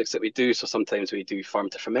other projects that we do. So sometimes we do farm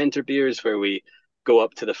to fermenter beers where we go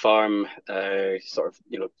up to the farm, sort of,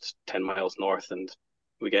 10 miles north, and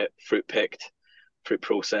we get fruit picked, fruit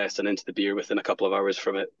processed, and into the beer within a couple of hours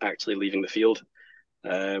from it actually leaving the field.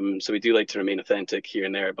 So we do like to remain authentic here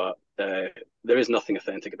and there, but there is nothing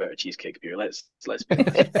authentic about a cheesecake beer. Let's be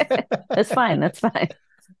honest. That's fine. That's fine.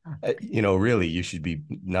 Really, you should be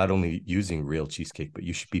not only using real cheesecake, but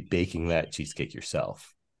you should be baking that cheesecake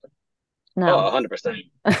yourself. No. 100%.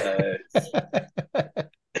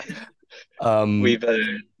 Um,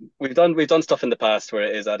 We've done stuff in the past where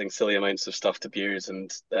it is adding silly amounts of stuff to beers,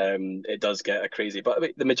 and it does get a crazy. But I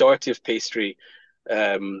mean, the majority of pastry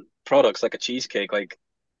products, like a cheesecake, like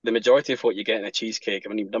the majority of what you get in a cheesecake,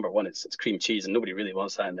 I mean, number one, it's cream cheese, and nobody really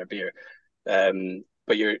wants that in their beer.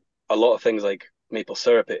 But a lot of things like maple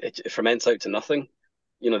syrup, it ferments out to nothing.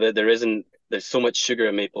 There's so much sugar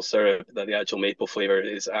in maple syrup that the actual maple flavor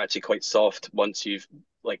is actually quite soft once you've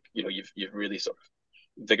really sort of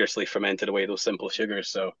vigorously fermented away those simple sugars.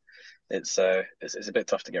 So it's a bit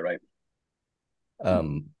tough to get right.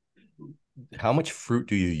 How much fruit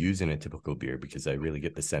do you use in a typical beer? Because I really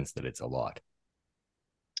get the sense that it's a lot.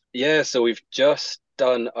 Yeah, so we've just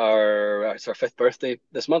done it's our fifth birthday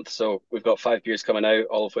this month, so we've got 5 beers coming out,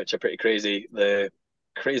 all of which are pretty crazy. The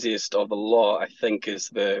craziest of the lot, I think, is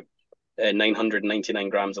the 999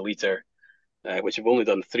 grams a liter, which we've only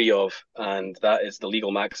done 3 of, and that is the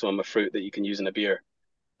legal maximum of fruit that you can use in a beer.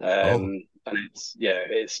 And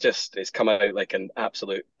it's come out like an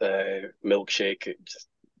absolute milkshake.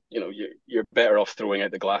 You're better off throwing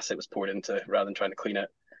out the glass it was poured into rather than trying to clean it.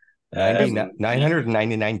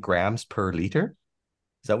 999 grams per liter?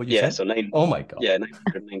 Is that what you said? So oh my God. Yeah,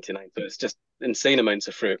 999. So it's just insane amounts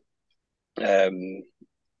of fruit.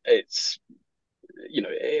 It's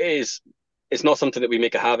it's not something that we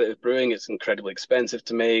make a habit of brewing. It's incredibly expensive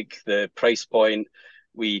to make. The price point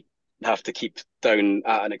we have to keep down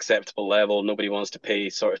at an acceptable level. Nobody wants to pay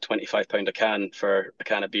sort of £25 a can for a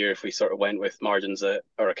can of beer if we sort of went with margins that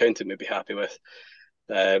our accountant would be happy with.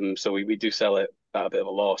 So we do sell it at a bit of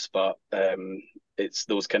a loss, but it's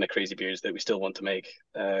those kind of crazy beers that we still want to make.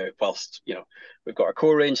 Whilst we've got our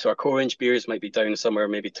core range, so our core range beers might be down somewhere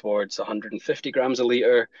maybe towards 150 grams a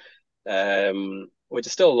liter, which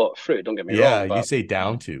is still a lot of fruit. Don't get me wrong. Yeah, you say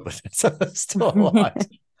down to, but that's still a lot.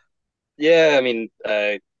 Yeah, I mean,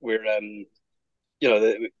 we're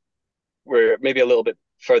maybe a little bit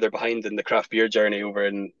further behind in the craft beer journey over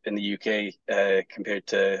in the UK compared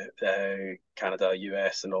to Canada,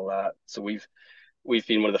 US, and all that. So we've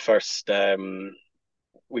been one of the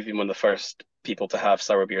first people to have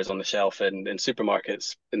sour beers on the shelf in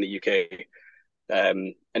supermarkets in the UK.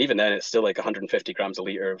 And even then, it's still like 150 grams a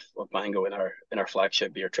liter of mango in our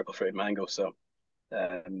flagship beer, triple fruited mango. So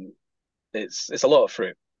it's a lot of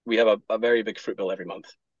fruit. We have a very big fruit bill every month.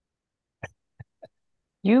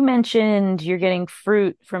 You mentioned you're getting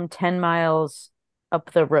fruit from 10 miles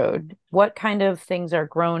up the road. What kind of things are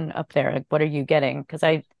grown up there? Like, what are you getting? Because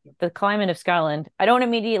the climate of Scotland, I don't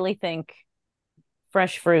immediately think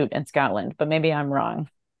fresh fruit in Scotland, but maybe I'm wrong.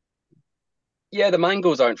 Yeah, the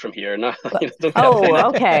mangoes aren't from here. No,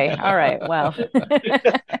 okay. All right. Well,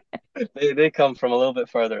 they come from a little bit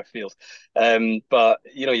further afield. But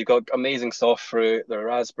you've got amazing soft fruit. There are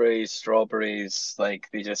raspberries, strawberries, like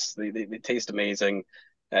they taste amazing.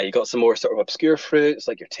 You got some more sort of obscure fruits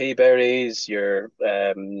like your tayberries, your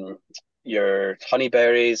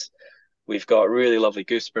honeyberries. We've got really lovely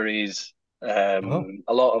gooseberries. A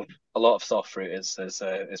lot of soft fruit is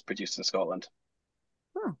produced in Scotland.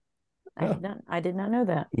 huh. I did not know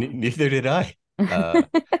that. Neither did I. A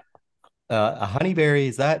honeyberry,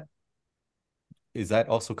 is that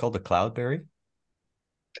also called a cloudberry?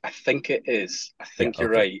 I think it is. I think you're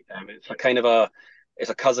right. It's a kind of it's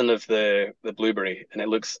a cousin of the blueberry, and it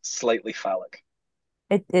looks slightly phallic.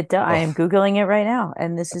 It I am Googling it right now,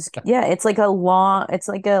 and this is it's like a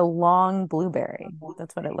long blueberry.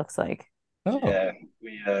 That's what it looks like. Yeah,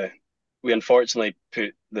 we unfortunately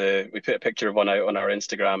put a picture of one out on our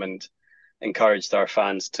Instagram and encouraged our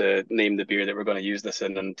fans to name the beer that we're going to use this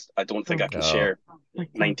in, and I don't think I can share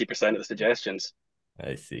 90% of the suggestions.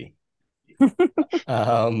 I see.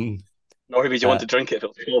 Nor would you want to drink it if it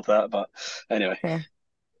was full of that, but anyway. Okay.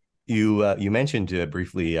 You mentioned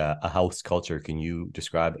briefly a house culture. Can you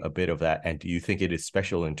describe a bit of that? And do you think it is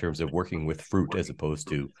special in terms of working with fruit as opposed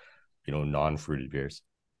to, non-fruited beers?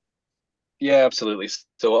 Yeah, absolutely.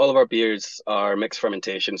 So all of our beers are mixed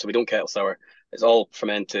fermentation, so we don't kettle sour. It's all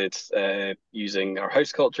fermented using our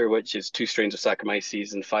house culture, which is 2 strains of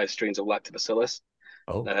Saccharomyces and 5 strains of Lactobacillus.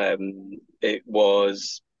 Oh, It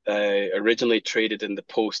was originally traded in the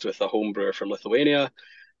post with a home brewer from Lithuania.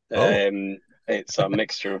 oh, It's a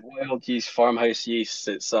mixture of wild yeast, farmhouse yeast.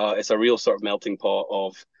 It's a real sort of melting pot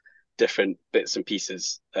of different bits and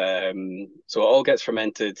pieces. So it all gets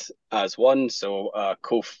fermented as one. So a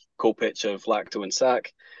co-pitch of lacto and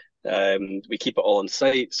sac. We keep it all on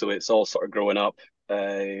site, so it's all sort of growing up,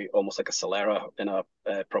 almost like a solera in a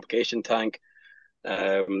propagation tank.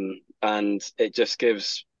 And it just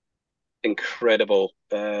gives incredible.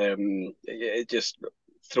 It just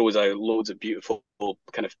throws out loads of beautiful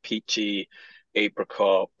kind of peachy,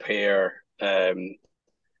 apricot, pear.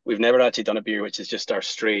 We've never actually done a beer which is just our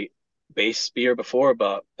straight base beer before,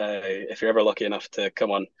 but if you're ever lucky enough to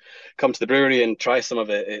come to the brewery and try some of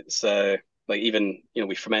it, it's like, even,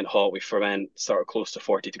 we ferment hot, we ferment sort of close to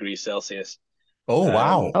 40 degrees Celsius. oh,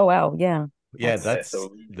 wow. Oh wow, yeah. Yeah,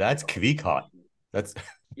 So that's Kvikot. That's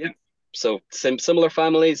yeah, so similar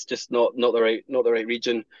families, just not the right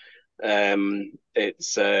region.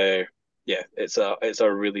 It's yeah, it's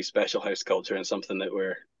a really special house culture, and something that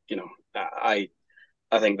we're, I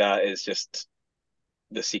think that is just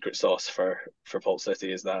the secret sauce for Vault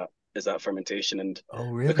City, is that fermentation. And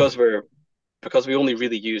oh, because really? we only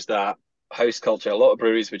really use that house culture, a lot of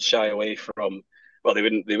breweries would shy away from, well, they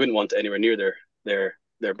wouldn't want it anywhere near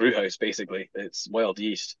their brew house. Basically, it's wild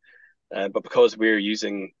yeast. But because we're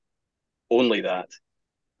using only that,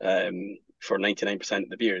 for 99% of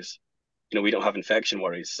the beers, we don't have infection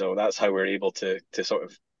worries. So that's how we're able to sort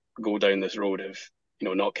of go down this road of,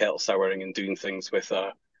 not kettle souring and doing things with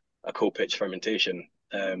a co-pitch fermentation.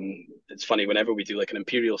 It's funny, whenever we do like an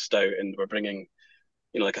imperial stout and we're bringing,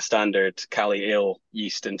 like a standard Cali ale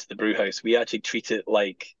yeast into the brew house, we actually treat it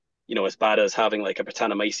like, as bad as having like a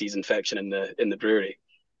Brettanomyces infection in the brewery,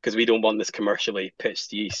 because we don't want this commercially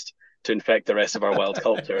pitched yeast to infect the rest of our wild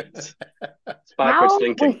culture. It's backwards How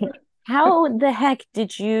thinking. wait, how the heck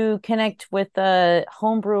did you connect with a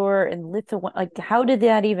home brewer in Lithuania? Like, how did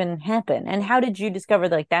that even happen? And how did you discover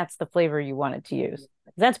like that's the flavor you wanted to use?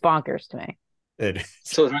 That's bonkers to me. It is.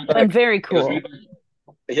 So it was right And back. very It was right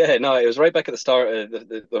cool. Yeah, no, it was right back at the start of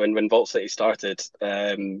when Vault City started.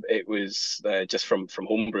 It was just from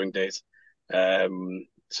homebrewing days.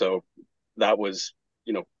 So that was,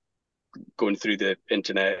 going through the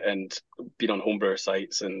internet and being on homebrewer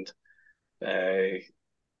sites, and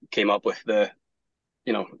came up with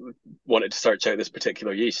you know, wanted to search out this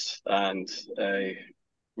particular yeast, and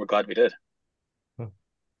we're glad we did.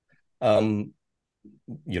 Um,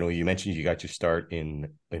 you mentioned you got your start in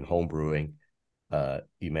home brewing.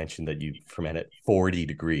 You mentioned that you ferment at 40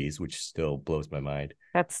 degrees, which still blows my mind.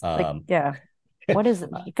 That's like, Um, yeah. What is it?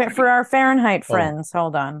 For our Fahrenheit oh, friends,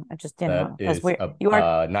 hold on. I just didn't that know because is you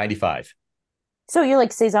are, 95. so you're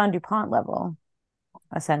like Saison DuPont level,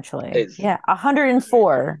 essentially. It's Yeah,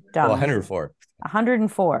 104 Oh, done. 104.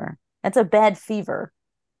 104. That's a bad fever.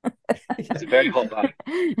 it's a very hot bag.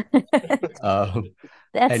 Um,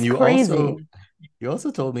 and That's crazy. you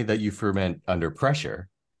also told me that you ferment under pressure.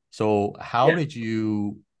 So how Yeah. did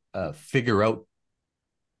you figure out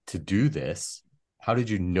to do this? How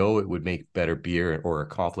did you know it would make better beer or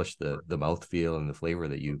accomplish the mouthfeel and the flavor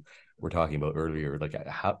that you were talking about earlier? Like,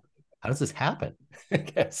 how does this happen? I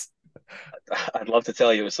guess. I'd love to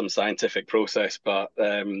tell you it was some scientific process, but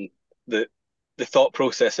the the thought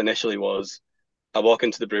process initially was, I walk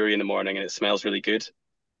into the brewery in the morning and it smells really good,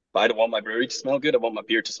 but I don't want my brewery to smell good. I want my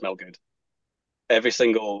beer to smell good. Every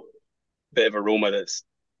single bit of aroma that's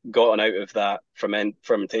gotten out of that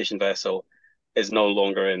fermentation vessel is no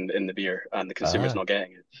longer in the beer, and the consumer's Ah, not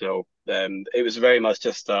getting it. So it was very much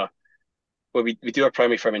just well, we do our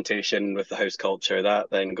primary fermentation with the house culture. That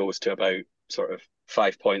then goes to about sort of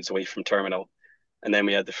 5 points away from terminal. And then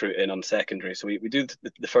we add the fruit in on secondary. So we do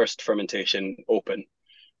the first fermentation open.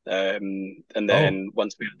 And oh, then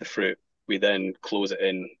once we add the fruit, we then close it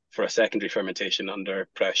in for a secondary fermentation under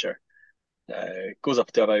pressure. It goes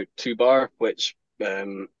up to about 2 bar, which,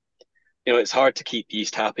 it's hard to keep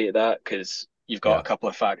yeast happy at that, because you've got a yeah. couple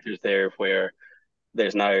of factors there where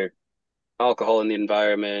there's now alcohol in the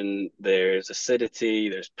environment, there's acidity,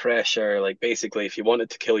 there's pressure. Like, basically, if you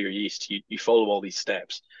wanted to kill your yeast, you follow all these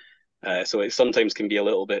steps. So it sometimes can be a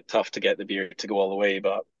little bit tough to get the beer to go all the way,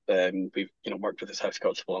 but we've worked with this house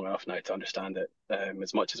culture for long enough now to understand it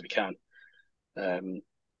as much as we can.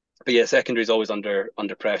 But yeah, secondary is always under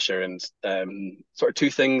pressure, and sort of two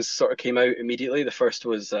things sort of came out immediately. The first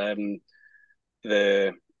was the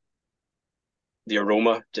the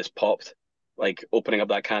aroma just popped. Like, opening up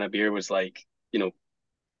that can of beer was like,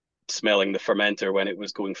 smelling the fermenter when it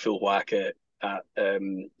was going full whack at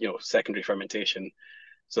secondary fermentation.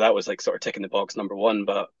 So that was like sort of ticking the box number one.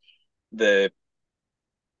 But the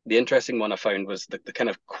the interesting one I found was the kind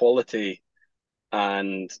of quality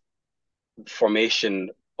and formation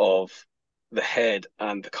of the head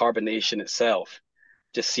and the carbonation itself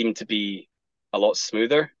just seemed to be a lot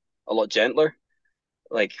smoother, a lot gentler.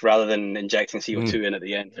 Like rather than injecting CO2 in at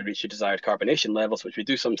the end to reach your desired carbonation levels, which we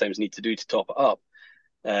do sometimes need to do to top it up,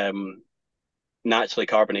 naturally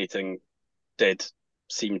carbonating did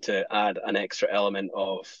seem to add an extra element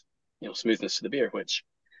of smoothness to the beer, which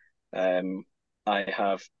I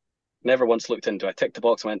have never once looked into. I ticked the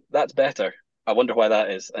box and went, "That's better. I wonder why that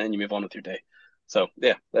is," and then you move on with your day. So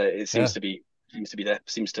yeah, it seems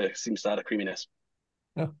to add a creaminess.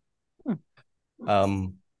 Yeah.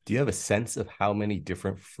 Do you have a sense of how many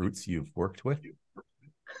different fruits you've worked with?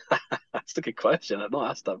 That's a good question. I've not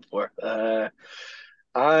asked that before. I'd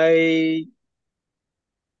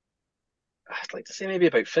like to say maybe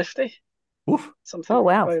about 50. Oof. Something Oh,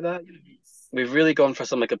 wow. about that. We've really gone for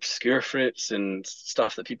some like obscure fruits and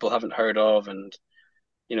stuff that people haven't heard of, and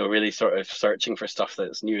really sort of searching for stuff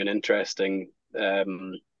that's new and interesting. I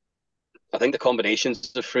think the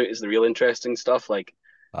combinations of fruit is the real interesting stuff. Like,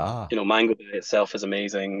 mango by itself is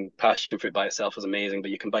amazing, passion fruit by itself is amazing,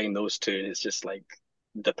 but you combine those two and it's just like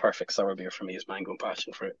the perfect sour beer for me is mango and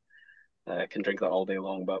passion fruit. I can drink that all day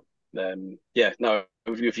long. But yeah, no,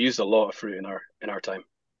 we've used a lot of fruit in our time.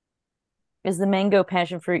 Is the mango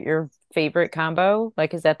passion fruit your favorite combo?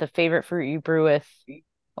 Like, is that the favorite fruit you brew with,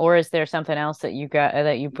 or is there something else that you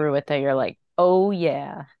brew with that you're like, oh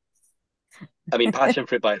yeah? I mean, passion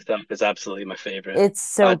fruit by itself is absolutely my favorite. It's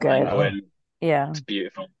so good. Yeah, it's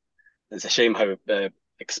beautiful. It's a shame how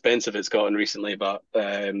expensive it's gotten recently, but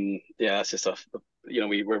yeah, it's just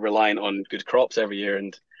we're relying on good crops every year,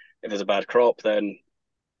 and if there's a bad crop, then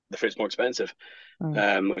the fruit's more expensive,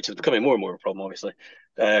 which is becoming more and more of a problem, obviously.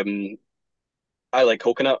 I like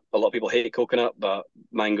coconut. A lot of people hate coconut, but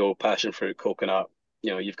mango, passion fruit, coconut,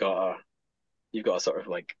 you've got a sort of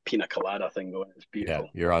like pina colada thing going. It's beautiful.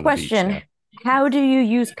 Yeah, you're on the beach. Question: how do you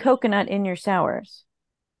use coconut in your sours?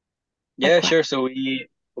 Yeah, sure. So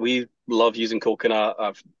we love using coconut.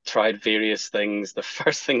 I've tried various things. The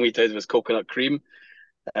first thing we did was coconut cream.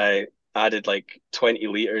 I added like 20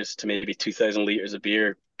 liters to maybe 2,000 liters of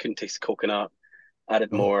beer. Couldn't taste coconut.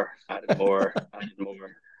 Added more, added more, added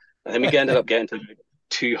more. And then we ended up getting to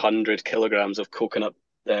 200 kilograms of coconut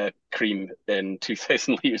cream in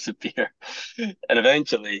 2,000 liters of beer. And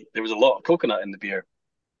eventually there was a lot of coconut in the beer.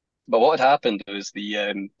 But what had happened was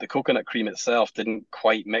the coconut cream itself didn't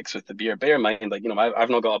quite mix with the beer. Bear in mind, like,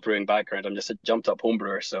 I've not got a brewing background. I'm just a jumped up home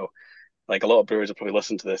brewer. So like a lot of brewers will probably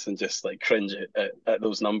listen to this and just like cringe at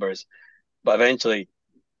those numbers. But eventually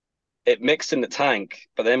it mixed in the tank.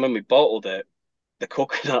 But then when we bottled it, the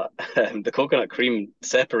coconut cream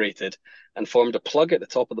separated and formed a plug at the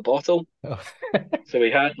top of the bottle. So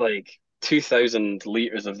we had like 2,000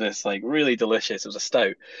 liters of this like really delicious. It was a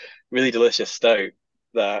stout, really delicious stout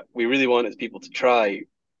that we really wanted people to try.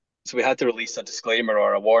 So we had to release a disclaimer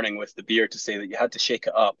or a warning with the beer to say that you had to shake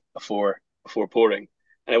it up before pouring.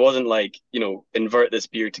 And it wasn't like, invert this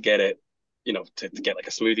beer to get it, to get like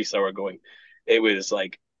a smoothie sour going. It was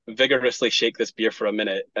like vigorously shake this beer for a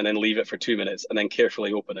minute and then leave it for 2 minutes and then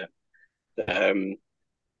carefully open it.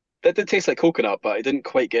 That did taste like coconut, but I didn't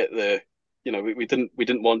quite get we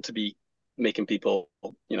didn't want to be making people,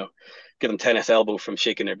 give them tennis elbow from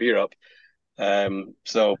shaking their beer up.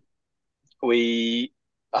 So we've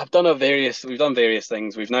done various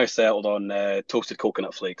things. We've now settled on toasted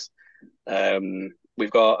coconut flakes. We've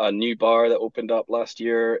got a new bar that opened up last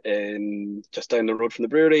year just down the road from the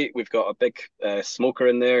brewery. We've got a big smoker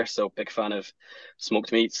in there, so big fan of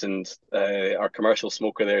smoked meats, and our commercial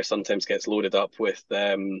smoker there sometimes gets loaded up with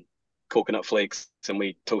coconut flakes, and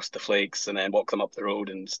we toast the flakes and then walk them up the road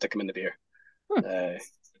and stick them in the beer.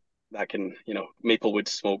 That can, Maplewood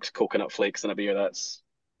smoked coconut flakes in a beer. That's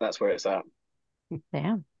where it's at.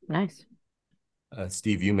 Yeah, nice.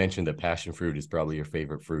 Steve, you mentioned that passion fruit is probably your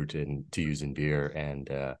favorite fruit to use in beer.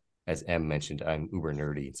 And as Em mentioned, I'm uber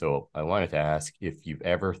nerdy. So I wanted to ask if you've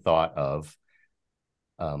ever thought of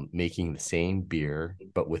making the same beer,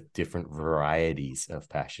 but with different varieties of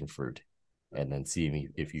passion fruit, and then seeing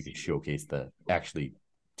if you could actually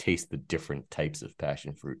taste the different types of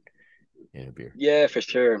passion fruit in a beer. Yeah, for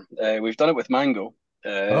sure. We've done it with mango.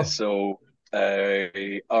 So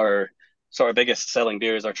our sort of biggest selling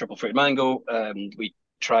beer is our triple fruit mango. We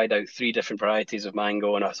tried out 3 different varieties of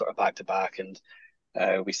mango and a sort of back to back, and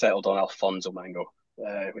we settled on Alfonso mango,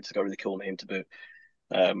 which has got a really cool name to boot.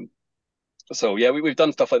 So yeah, we've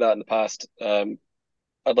done stuff like that in the past.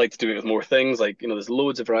 I'd like to do it with more things. Like, there's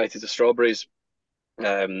loads of varieties of strawberries.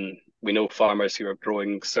 We know farmers who are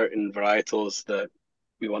growing certain varietals that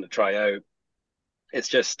we want to try out. it's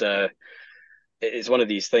just it's one of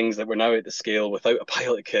these things that we're now at the scale without a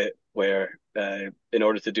pilot kit where in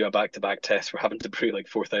order to do a back-to-back test, we're having to brew like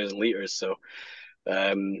 4,000 liters. So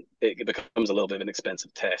it becomes a little bit of an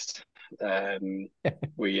expensive test.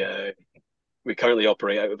 We we currently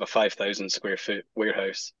operate out of a 5,000 square foot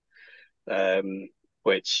warehouse,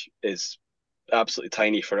 which is absolutely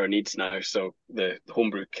tiny for our needs now. So the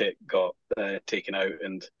homebrew kit got taken out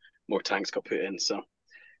and more tanks got put in. So,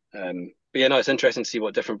 but yeah, no, it's interesting to see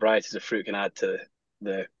what different varieties of fruit can add to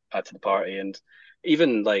the party, and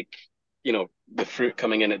even like, you know, the fruit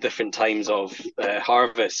coming in at different times of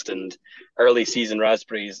harvest, and early season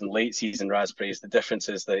raspberries and late season raspberries. The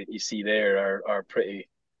differences that you see there are pretty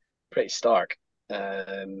stark.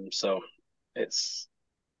 So it's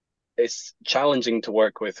challenging to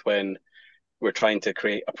work with when we're trying to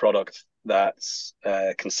create a product that's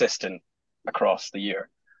consistent across the year.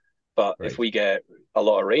 But Right. if we get a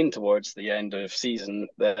lot of rain towards the end of season,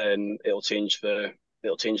 then it'll change the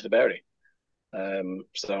berry.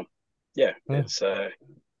 So yeah,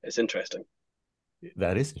 it's interesting.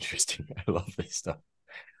 That is interesting. I love this stuff.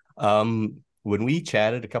 When we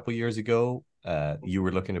chatted a couple years ago, you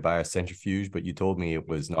were looking to buy a centrifuge, but you told me it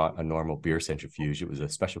was not a normal beer centrifuge. It was a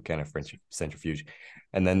special kind of French centrifuge.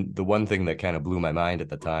 And then the one thing that kind of blew my mind at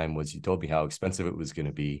the time was you told me how expensive it was going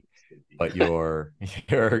to be, but your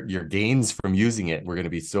gains from using it were going to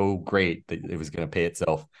be so great that it was going to pay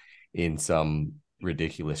itself in some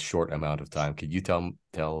ridiculous short amount of time. Could you tell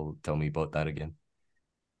me about that again?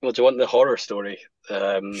 Well, do you want the horror story?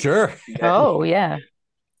 Sure. Oh, yeah.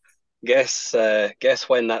 Guess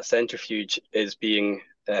when that centrifuge is being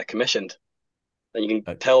commissioned, and you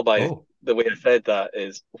can tell by the way I said that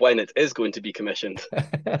is when it is going to be commissioned.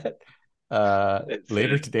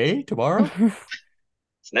 Later today, tomorrow.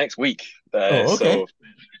 It's next week. Okay. So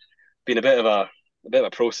been a bit of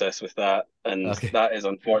a process with that, and that is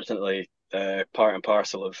unfortunately part and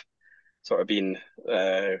parcel of sort of being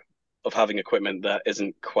of having equipment that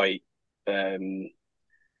isn't quite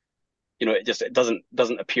you know, it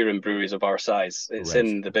doesn't appear in breweries of our size. It's right.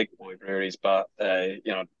 in the big boy breweries, but you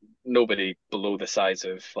know, nobody below the size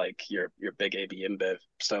of like your big AB InBev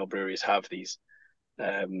style breweries have these.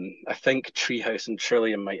 I think Treehouse and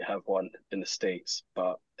Trillium might have one in the States,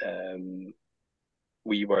 but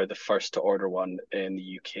we were the first to order one in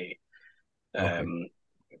the UK.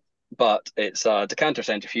 But it's a decanter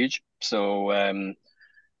centrifuge. So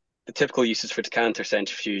the typical uses for decanter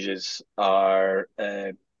centrifuges are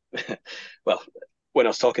well, when I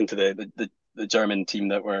was talking to the German team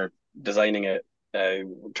that were designing it,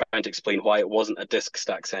 trying to explain why it wasn't a disc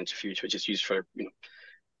stack centrifuge, which is used for, you know,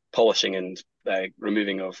 polishing and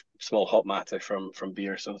removing of small hop matter from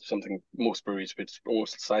beer. So something most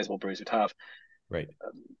sizable breweries would have. Right.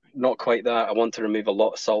 Not quite that. I want to remove a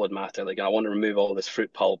lot of solid matter. Like I want to remove all this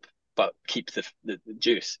fruit pulp, but keep the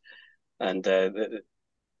juice. And the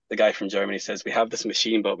guy from Germany says, we have this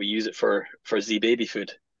machine, but we use it for Z baby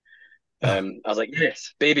food. I was like,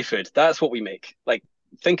 yes, baby food. That's what we make. Like,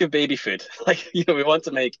 think of baby food. Like, you know, we want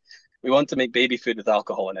to make baby food with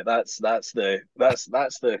alcohol in it. That's the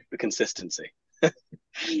consistency.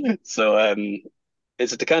 So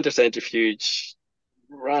it's a decanter centrifuge,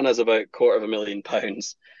 ran us about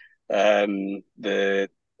 £250,000.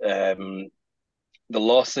 The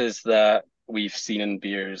losses that we've seen in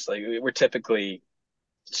beers, like we're typically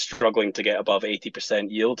struggling to get above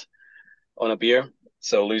 80% yield on a beer.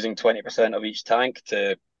 So losing 20% of each tank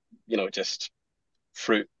to, you know, just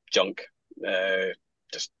fruit junk,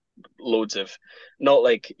 just loads of, not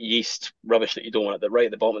like yeast rubbish that you don't want at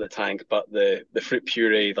the bottom of the tank, but the fruit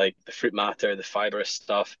puree, like the fruit matter, the fibrous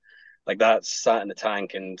stuff, like that's sat in the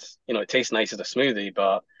tank, and you know it tastes nice as a smoothie.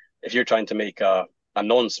 But if you're trying to make a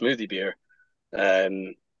non-smoothie beer,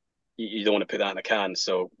 you don't want to put that in a can.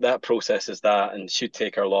 So that processes that and should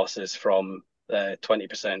take our losses from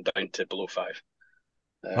 20% down to below 5.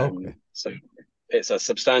 So it's a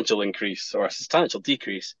substantial increase or a substantial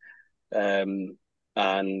decrease, and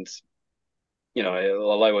you know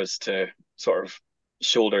it'll allow us to sort of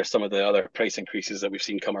shoulder some of the other price increases that we've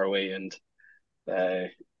seen come our way, and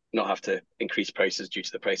not have to increase prices due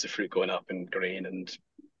to the price of fruit going up and grain and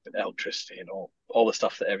electricity and all the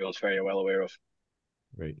stuff that everyone's very well aware of.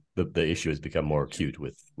 Right. The issue has become more acute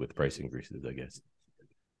with price increases, I guess.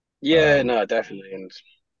 Yeah, no, definitely, and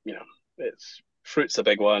you know it's fruit's a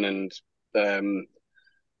big one, and you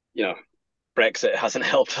know, Brexit hasn't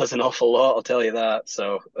helped us an awful lot, I'll tell you that.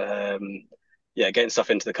 So yeah, getting stuff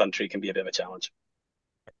into the country can be a bit of a challenge.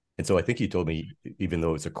 And so I think you told me, even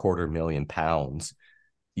though it's £250,000,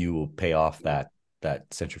 you will pay off that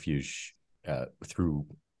centrifuge through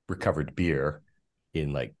recovered beer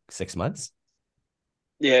in like 6 months.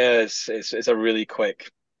 Yeah, it's a really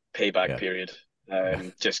quick payback Yeah. period.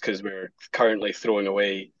 Just because we're currently throwing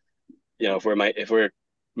away, if we're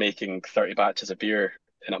making 30 batches of beer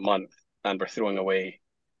in a month and we're throwing away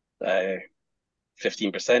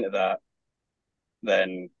 15% of that,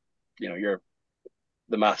 then you're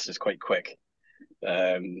the maths is quite quick.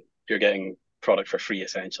 You're getting product for free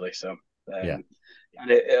essentially. So Yeah.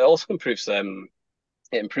 and it also improves it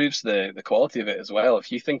improves the quality of it as well.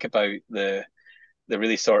 If you think about the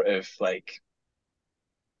really sort of like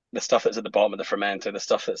the stuff that's at the bottom of the fermenter, the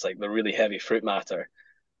stuff that's like the really heavy fruit matter,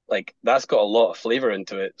 like that's got a lot of flavor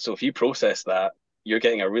into it. So if you process that, you're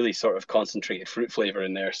getting a really sort of concentrated fruit flavor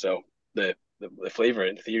in there. So the flavor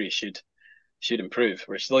in theory should improve.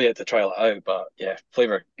 We're still yet to trial it out, but yeah,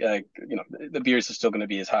 flavor. The beers are still going to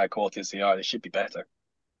be as high quality as they are. They should be better.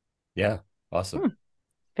 Yeah. Awesome. Hmm.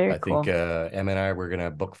 Very I think cool. Em and I were gonna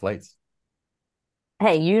book flights.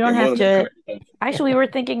 Hey, you You're don't more have than to. welcome. Actually, we were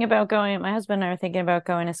thinking about going. My husband and I are thinking about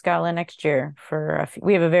going to Scotland next year for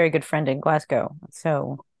we have a very good friend in Glasgow,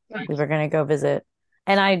 so we were going to go visit.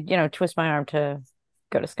 And I, twist my arm to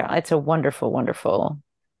go to Scotland. It's a wonderful, wonderful,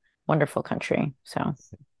 wonderful country. So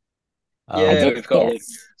I Yeah, did, we've got yeah.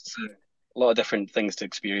 a lot of different things to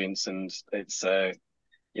experience, and it's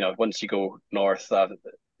once you go north,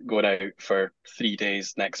 going out for 3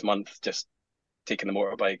 days next month, just taking the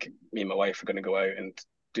motorbike. Me and my wife are going to go out and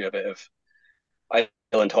do a bit of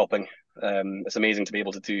island hopping. It's amazing to be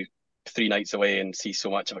able to do 3 nights away and see so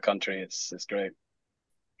much of a country. It's great.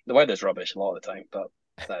 The weather's rubbish a lot of the time, but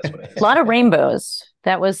that's what it A is. lot of rainbows.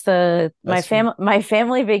 That was That's true. my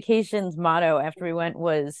family vacation's motto after we went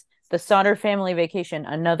was the Sauter family vacation,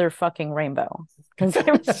 another fucking rainbow. Because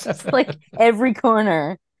there was just like every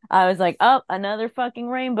corner. I was like, oh, another fucking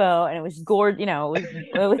rainbow. And it was gorgeous,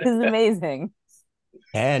 it was amazing.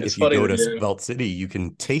 And It's if you funny go that to Vault City, you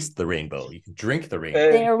can taste the rainbow. You can drink the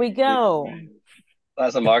rainbow. There we go.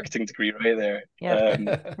 That's a marketing degree right there.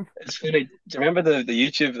 Yep. It's funny. Do you remember the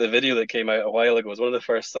video that came out a while ago? It was one of the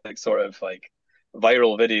first like sort of like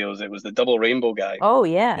viral videos. It was the double rainbow guy. Oh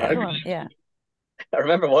yeah. I remember, Yeah. I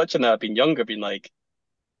remember watching that, being younger, being like,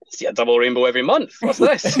 see a double rainbow every month. What's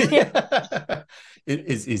this? Yeah.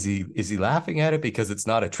 Is he laughing at it because it's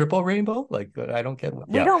not a triple rainbow? Like I don't get what.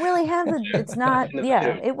 We Yeah. don't really have it's not, In the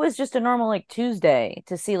yeah. video. It was just a normal like Tuesday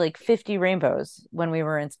to see like 50 rainbows when we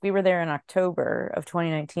were there in October of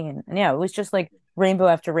 2019. And yeah, it was just like rainbow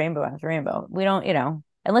after rainbow after rainbow. We don't,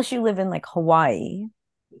 unless you live in like Hawaii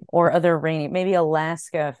or other rainy, maybe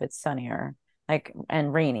Alaska if it's sunnier, like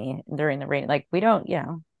and rainy during the rain. Like we don't,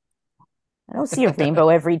 I don't see a rainbow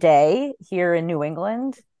every day here in New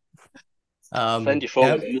England. Send you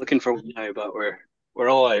photos. Em, I'm looking for one now, but we're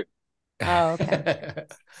all out. Oh, okay.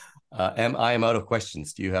 I am out of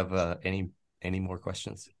questions. Do you have any more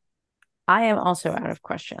questions? I am also out of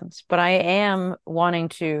questions, but I am wanting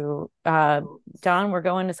to Don, we're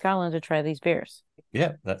going to Scotland to try these beers.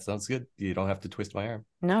 Yeah, that sounds good. You don't have to twist my arm.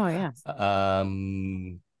 No, yeah.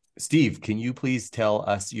 Steve, can you please tell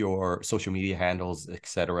us your social media handles,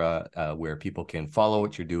 etc., where people can follow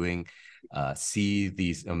what you're doing, see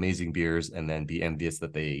these amazing beers, and then be envious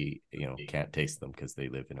that they, can't taste them because they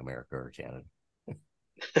live in America or Canada?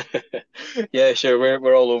 Yeah, sure.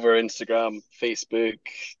 We're all over Instagram, Facebook,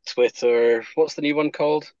 Twitter. What's the new one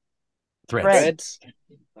called? Threads. Threads.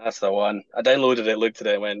 That's the one. I downloaded it, looked at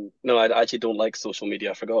it, and went, no, I actually don't like social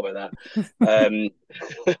media. I forgot about that.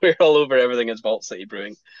 We're all over everything as Vault City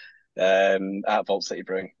Brewing, at Vault City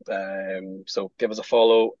Brewing. So give us a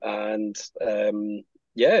follow, and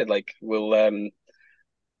yeah, like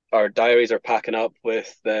our diaries are packing up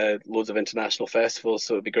with loads of international festivals,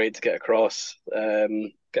 so it'd be great to get across,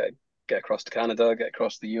 get across to Canada, get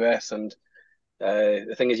across the US, and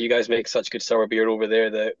the thing is, you guys make such good sour beer over there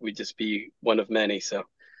that we'd just be one of many. So,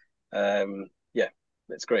 yeah,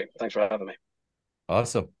 it's great. Thanks for having me.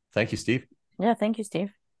 Awesome. Thank you, Steve. Yeah, thank you,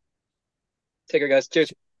 Steve. Take care, guys.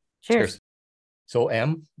 Cheers. Cheers. So,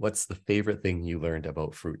 Em, what's the favorite thing you learned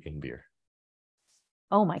about fruit in beer?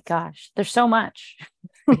 Oh my gosh, there's so much.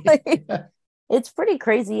 Like, it's pretty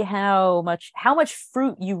crazy how much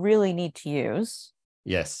fruit you really need to use.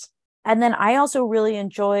 Yes. And then I also really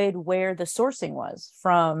enjoyed where the sourcing was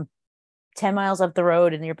from 10 miles up the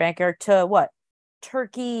road in your backyard to what?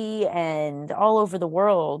 Turkey and all over the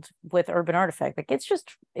world with Urban Artifact. Like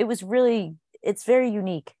it's very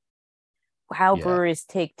unique how breweries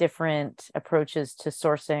take different approaches to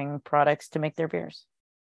sourcing products to make their beers.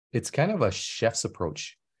 It's kind of a chef's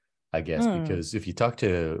approach, I guess, because if you talk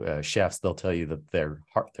to chefs, they'll tell you that their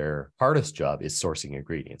hardest job is sourcing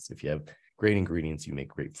ingredients. If you have great ingredients, you make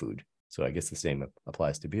great food. So I guess the same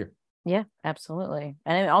applies to beer. Yeah, absolutely.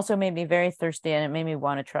 And it also made me very thirsty, and it made me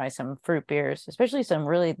want to try some fruit beers, especially some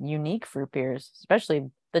really unique fruit beers. Especially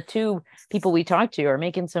the two people we talked to are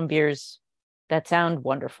making some beers that sound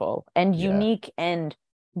wonderful and Yeah. unique and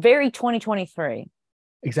very 2023.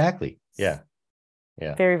 Exactly. Yeah.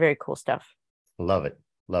 Yeah. Very, very cool stuff. Love it.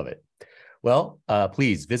 Love it. Well,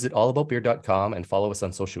 please visit allaboutbeer.com and follow us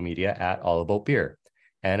on social media at allaboutbeer.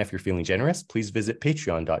 And if you're feeling generous, please visit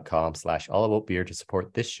patreon.com/allaboutbeer to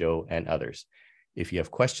support this show and others. If you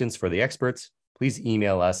have questions for the experts, please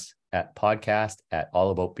email us at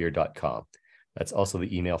podcast@allaboutbeer.com. That's also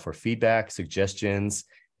the email for feedback, suggestions,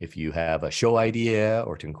 if you have a show idea,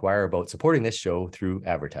 or to inquire about supporting this show through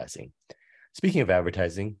advertising. Speaking of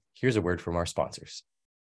advertising, here's a word from our sponsors.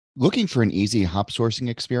 Looking for an easy hop sourcing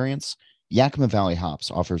experience? Yakima Valley Hops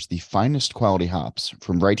offers the finest quality hops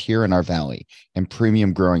from right here in our valley and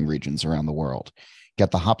premium growing regions around the world.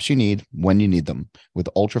 Get the hops you need when you need them with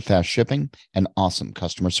ultra-fast shipping and awesome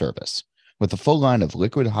customer service. With a full line of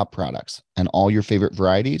liquid hop products and all your favorite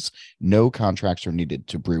varieties, no contracts are needed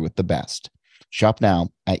to brew with the best. Shop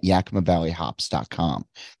now at yakimavalleyhops.com.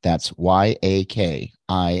 That's YAKIMA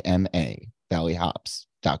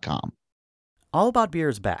valleyhops.com. All About Beer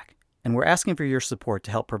is back, and we're asking for your support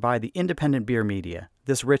to help provide the independent beer media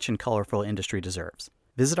this rich and colorful industry deserves.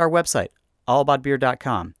 Visit our website,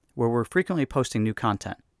 allaboutbeer.com, where we're frequently posting new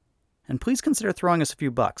content. And please consider throwing us a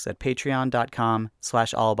few bucks at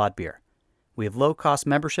patreon.com/allaboutbeer. We have low-cost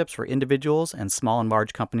memberships for individuals and small and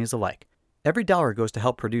large companies alike. Every dollar goes to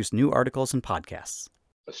help produce new articles and podcasts.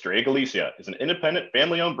 Estrella Galicia is an independent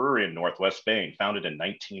family-owned brewery in northwest Spain, founded in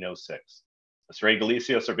 1906. Estrella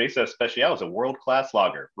Galicia Cerveza Especial is a world-class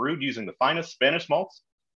lager brewed using the finest Spanish malts,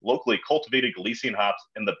 locally cultivated Galician hops,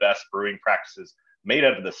 and the best brewing practices made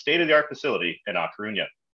out of the state-of-the-art facility in A Coruña.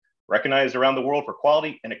 Recognized around the world for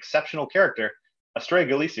quality and exceptional character, Estrella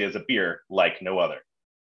Galicia is a beer like no other.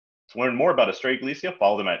 To learn more about Estrella Galicia,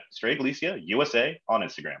 follow them at Estrella Galicia USA on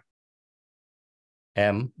Instagram.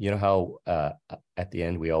 You know how at the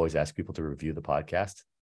end we always ask people to review the podcast?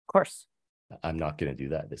 Of course. I'm not going to do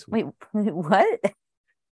that this week. Wait, what?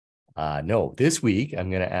 No, this week I'm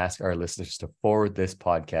going to ask our listeners to forward this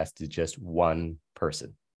podcast to just one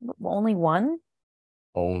person. Only one?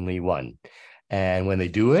 Only one. And when they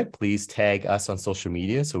do it, please tag us on social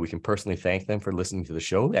media so we can personally thank them for listening to the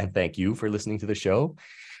show, and thank you for listening to the show.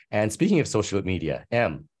 And speaking of social media,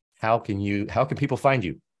 how can people find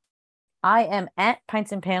you? I am at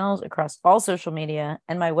Pints and Panels across all social media,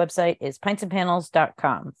 and my website is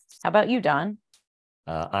pintsandpanels.com. How about you, Don?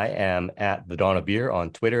 I am at The Dawn of Beer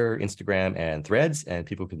on Twitter, Instagram, and Threads, and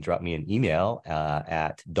people can drop me an email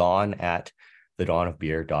at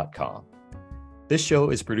dawn@thedawnofbeer.com. This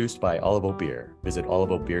show is produced by All About Beer. Visit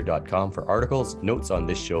allaboutbeer.com for articles, notes on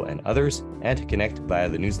this show and others, and to connect via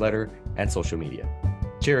the newsletter and social media.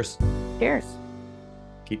 Cheers. Cheers.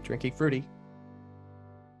 Keep drinking fruity.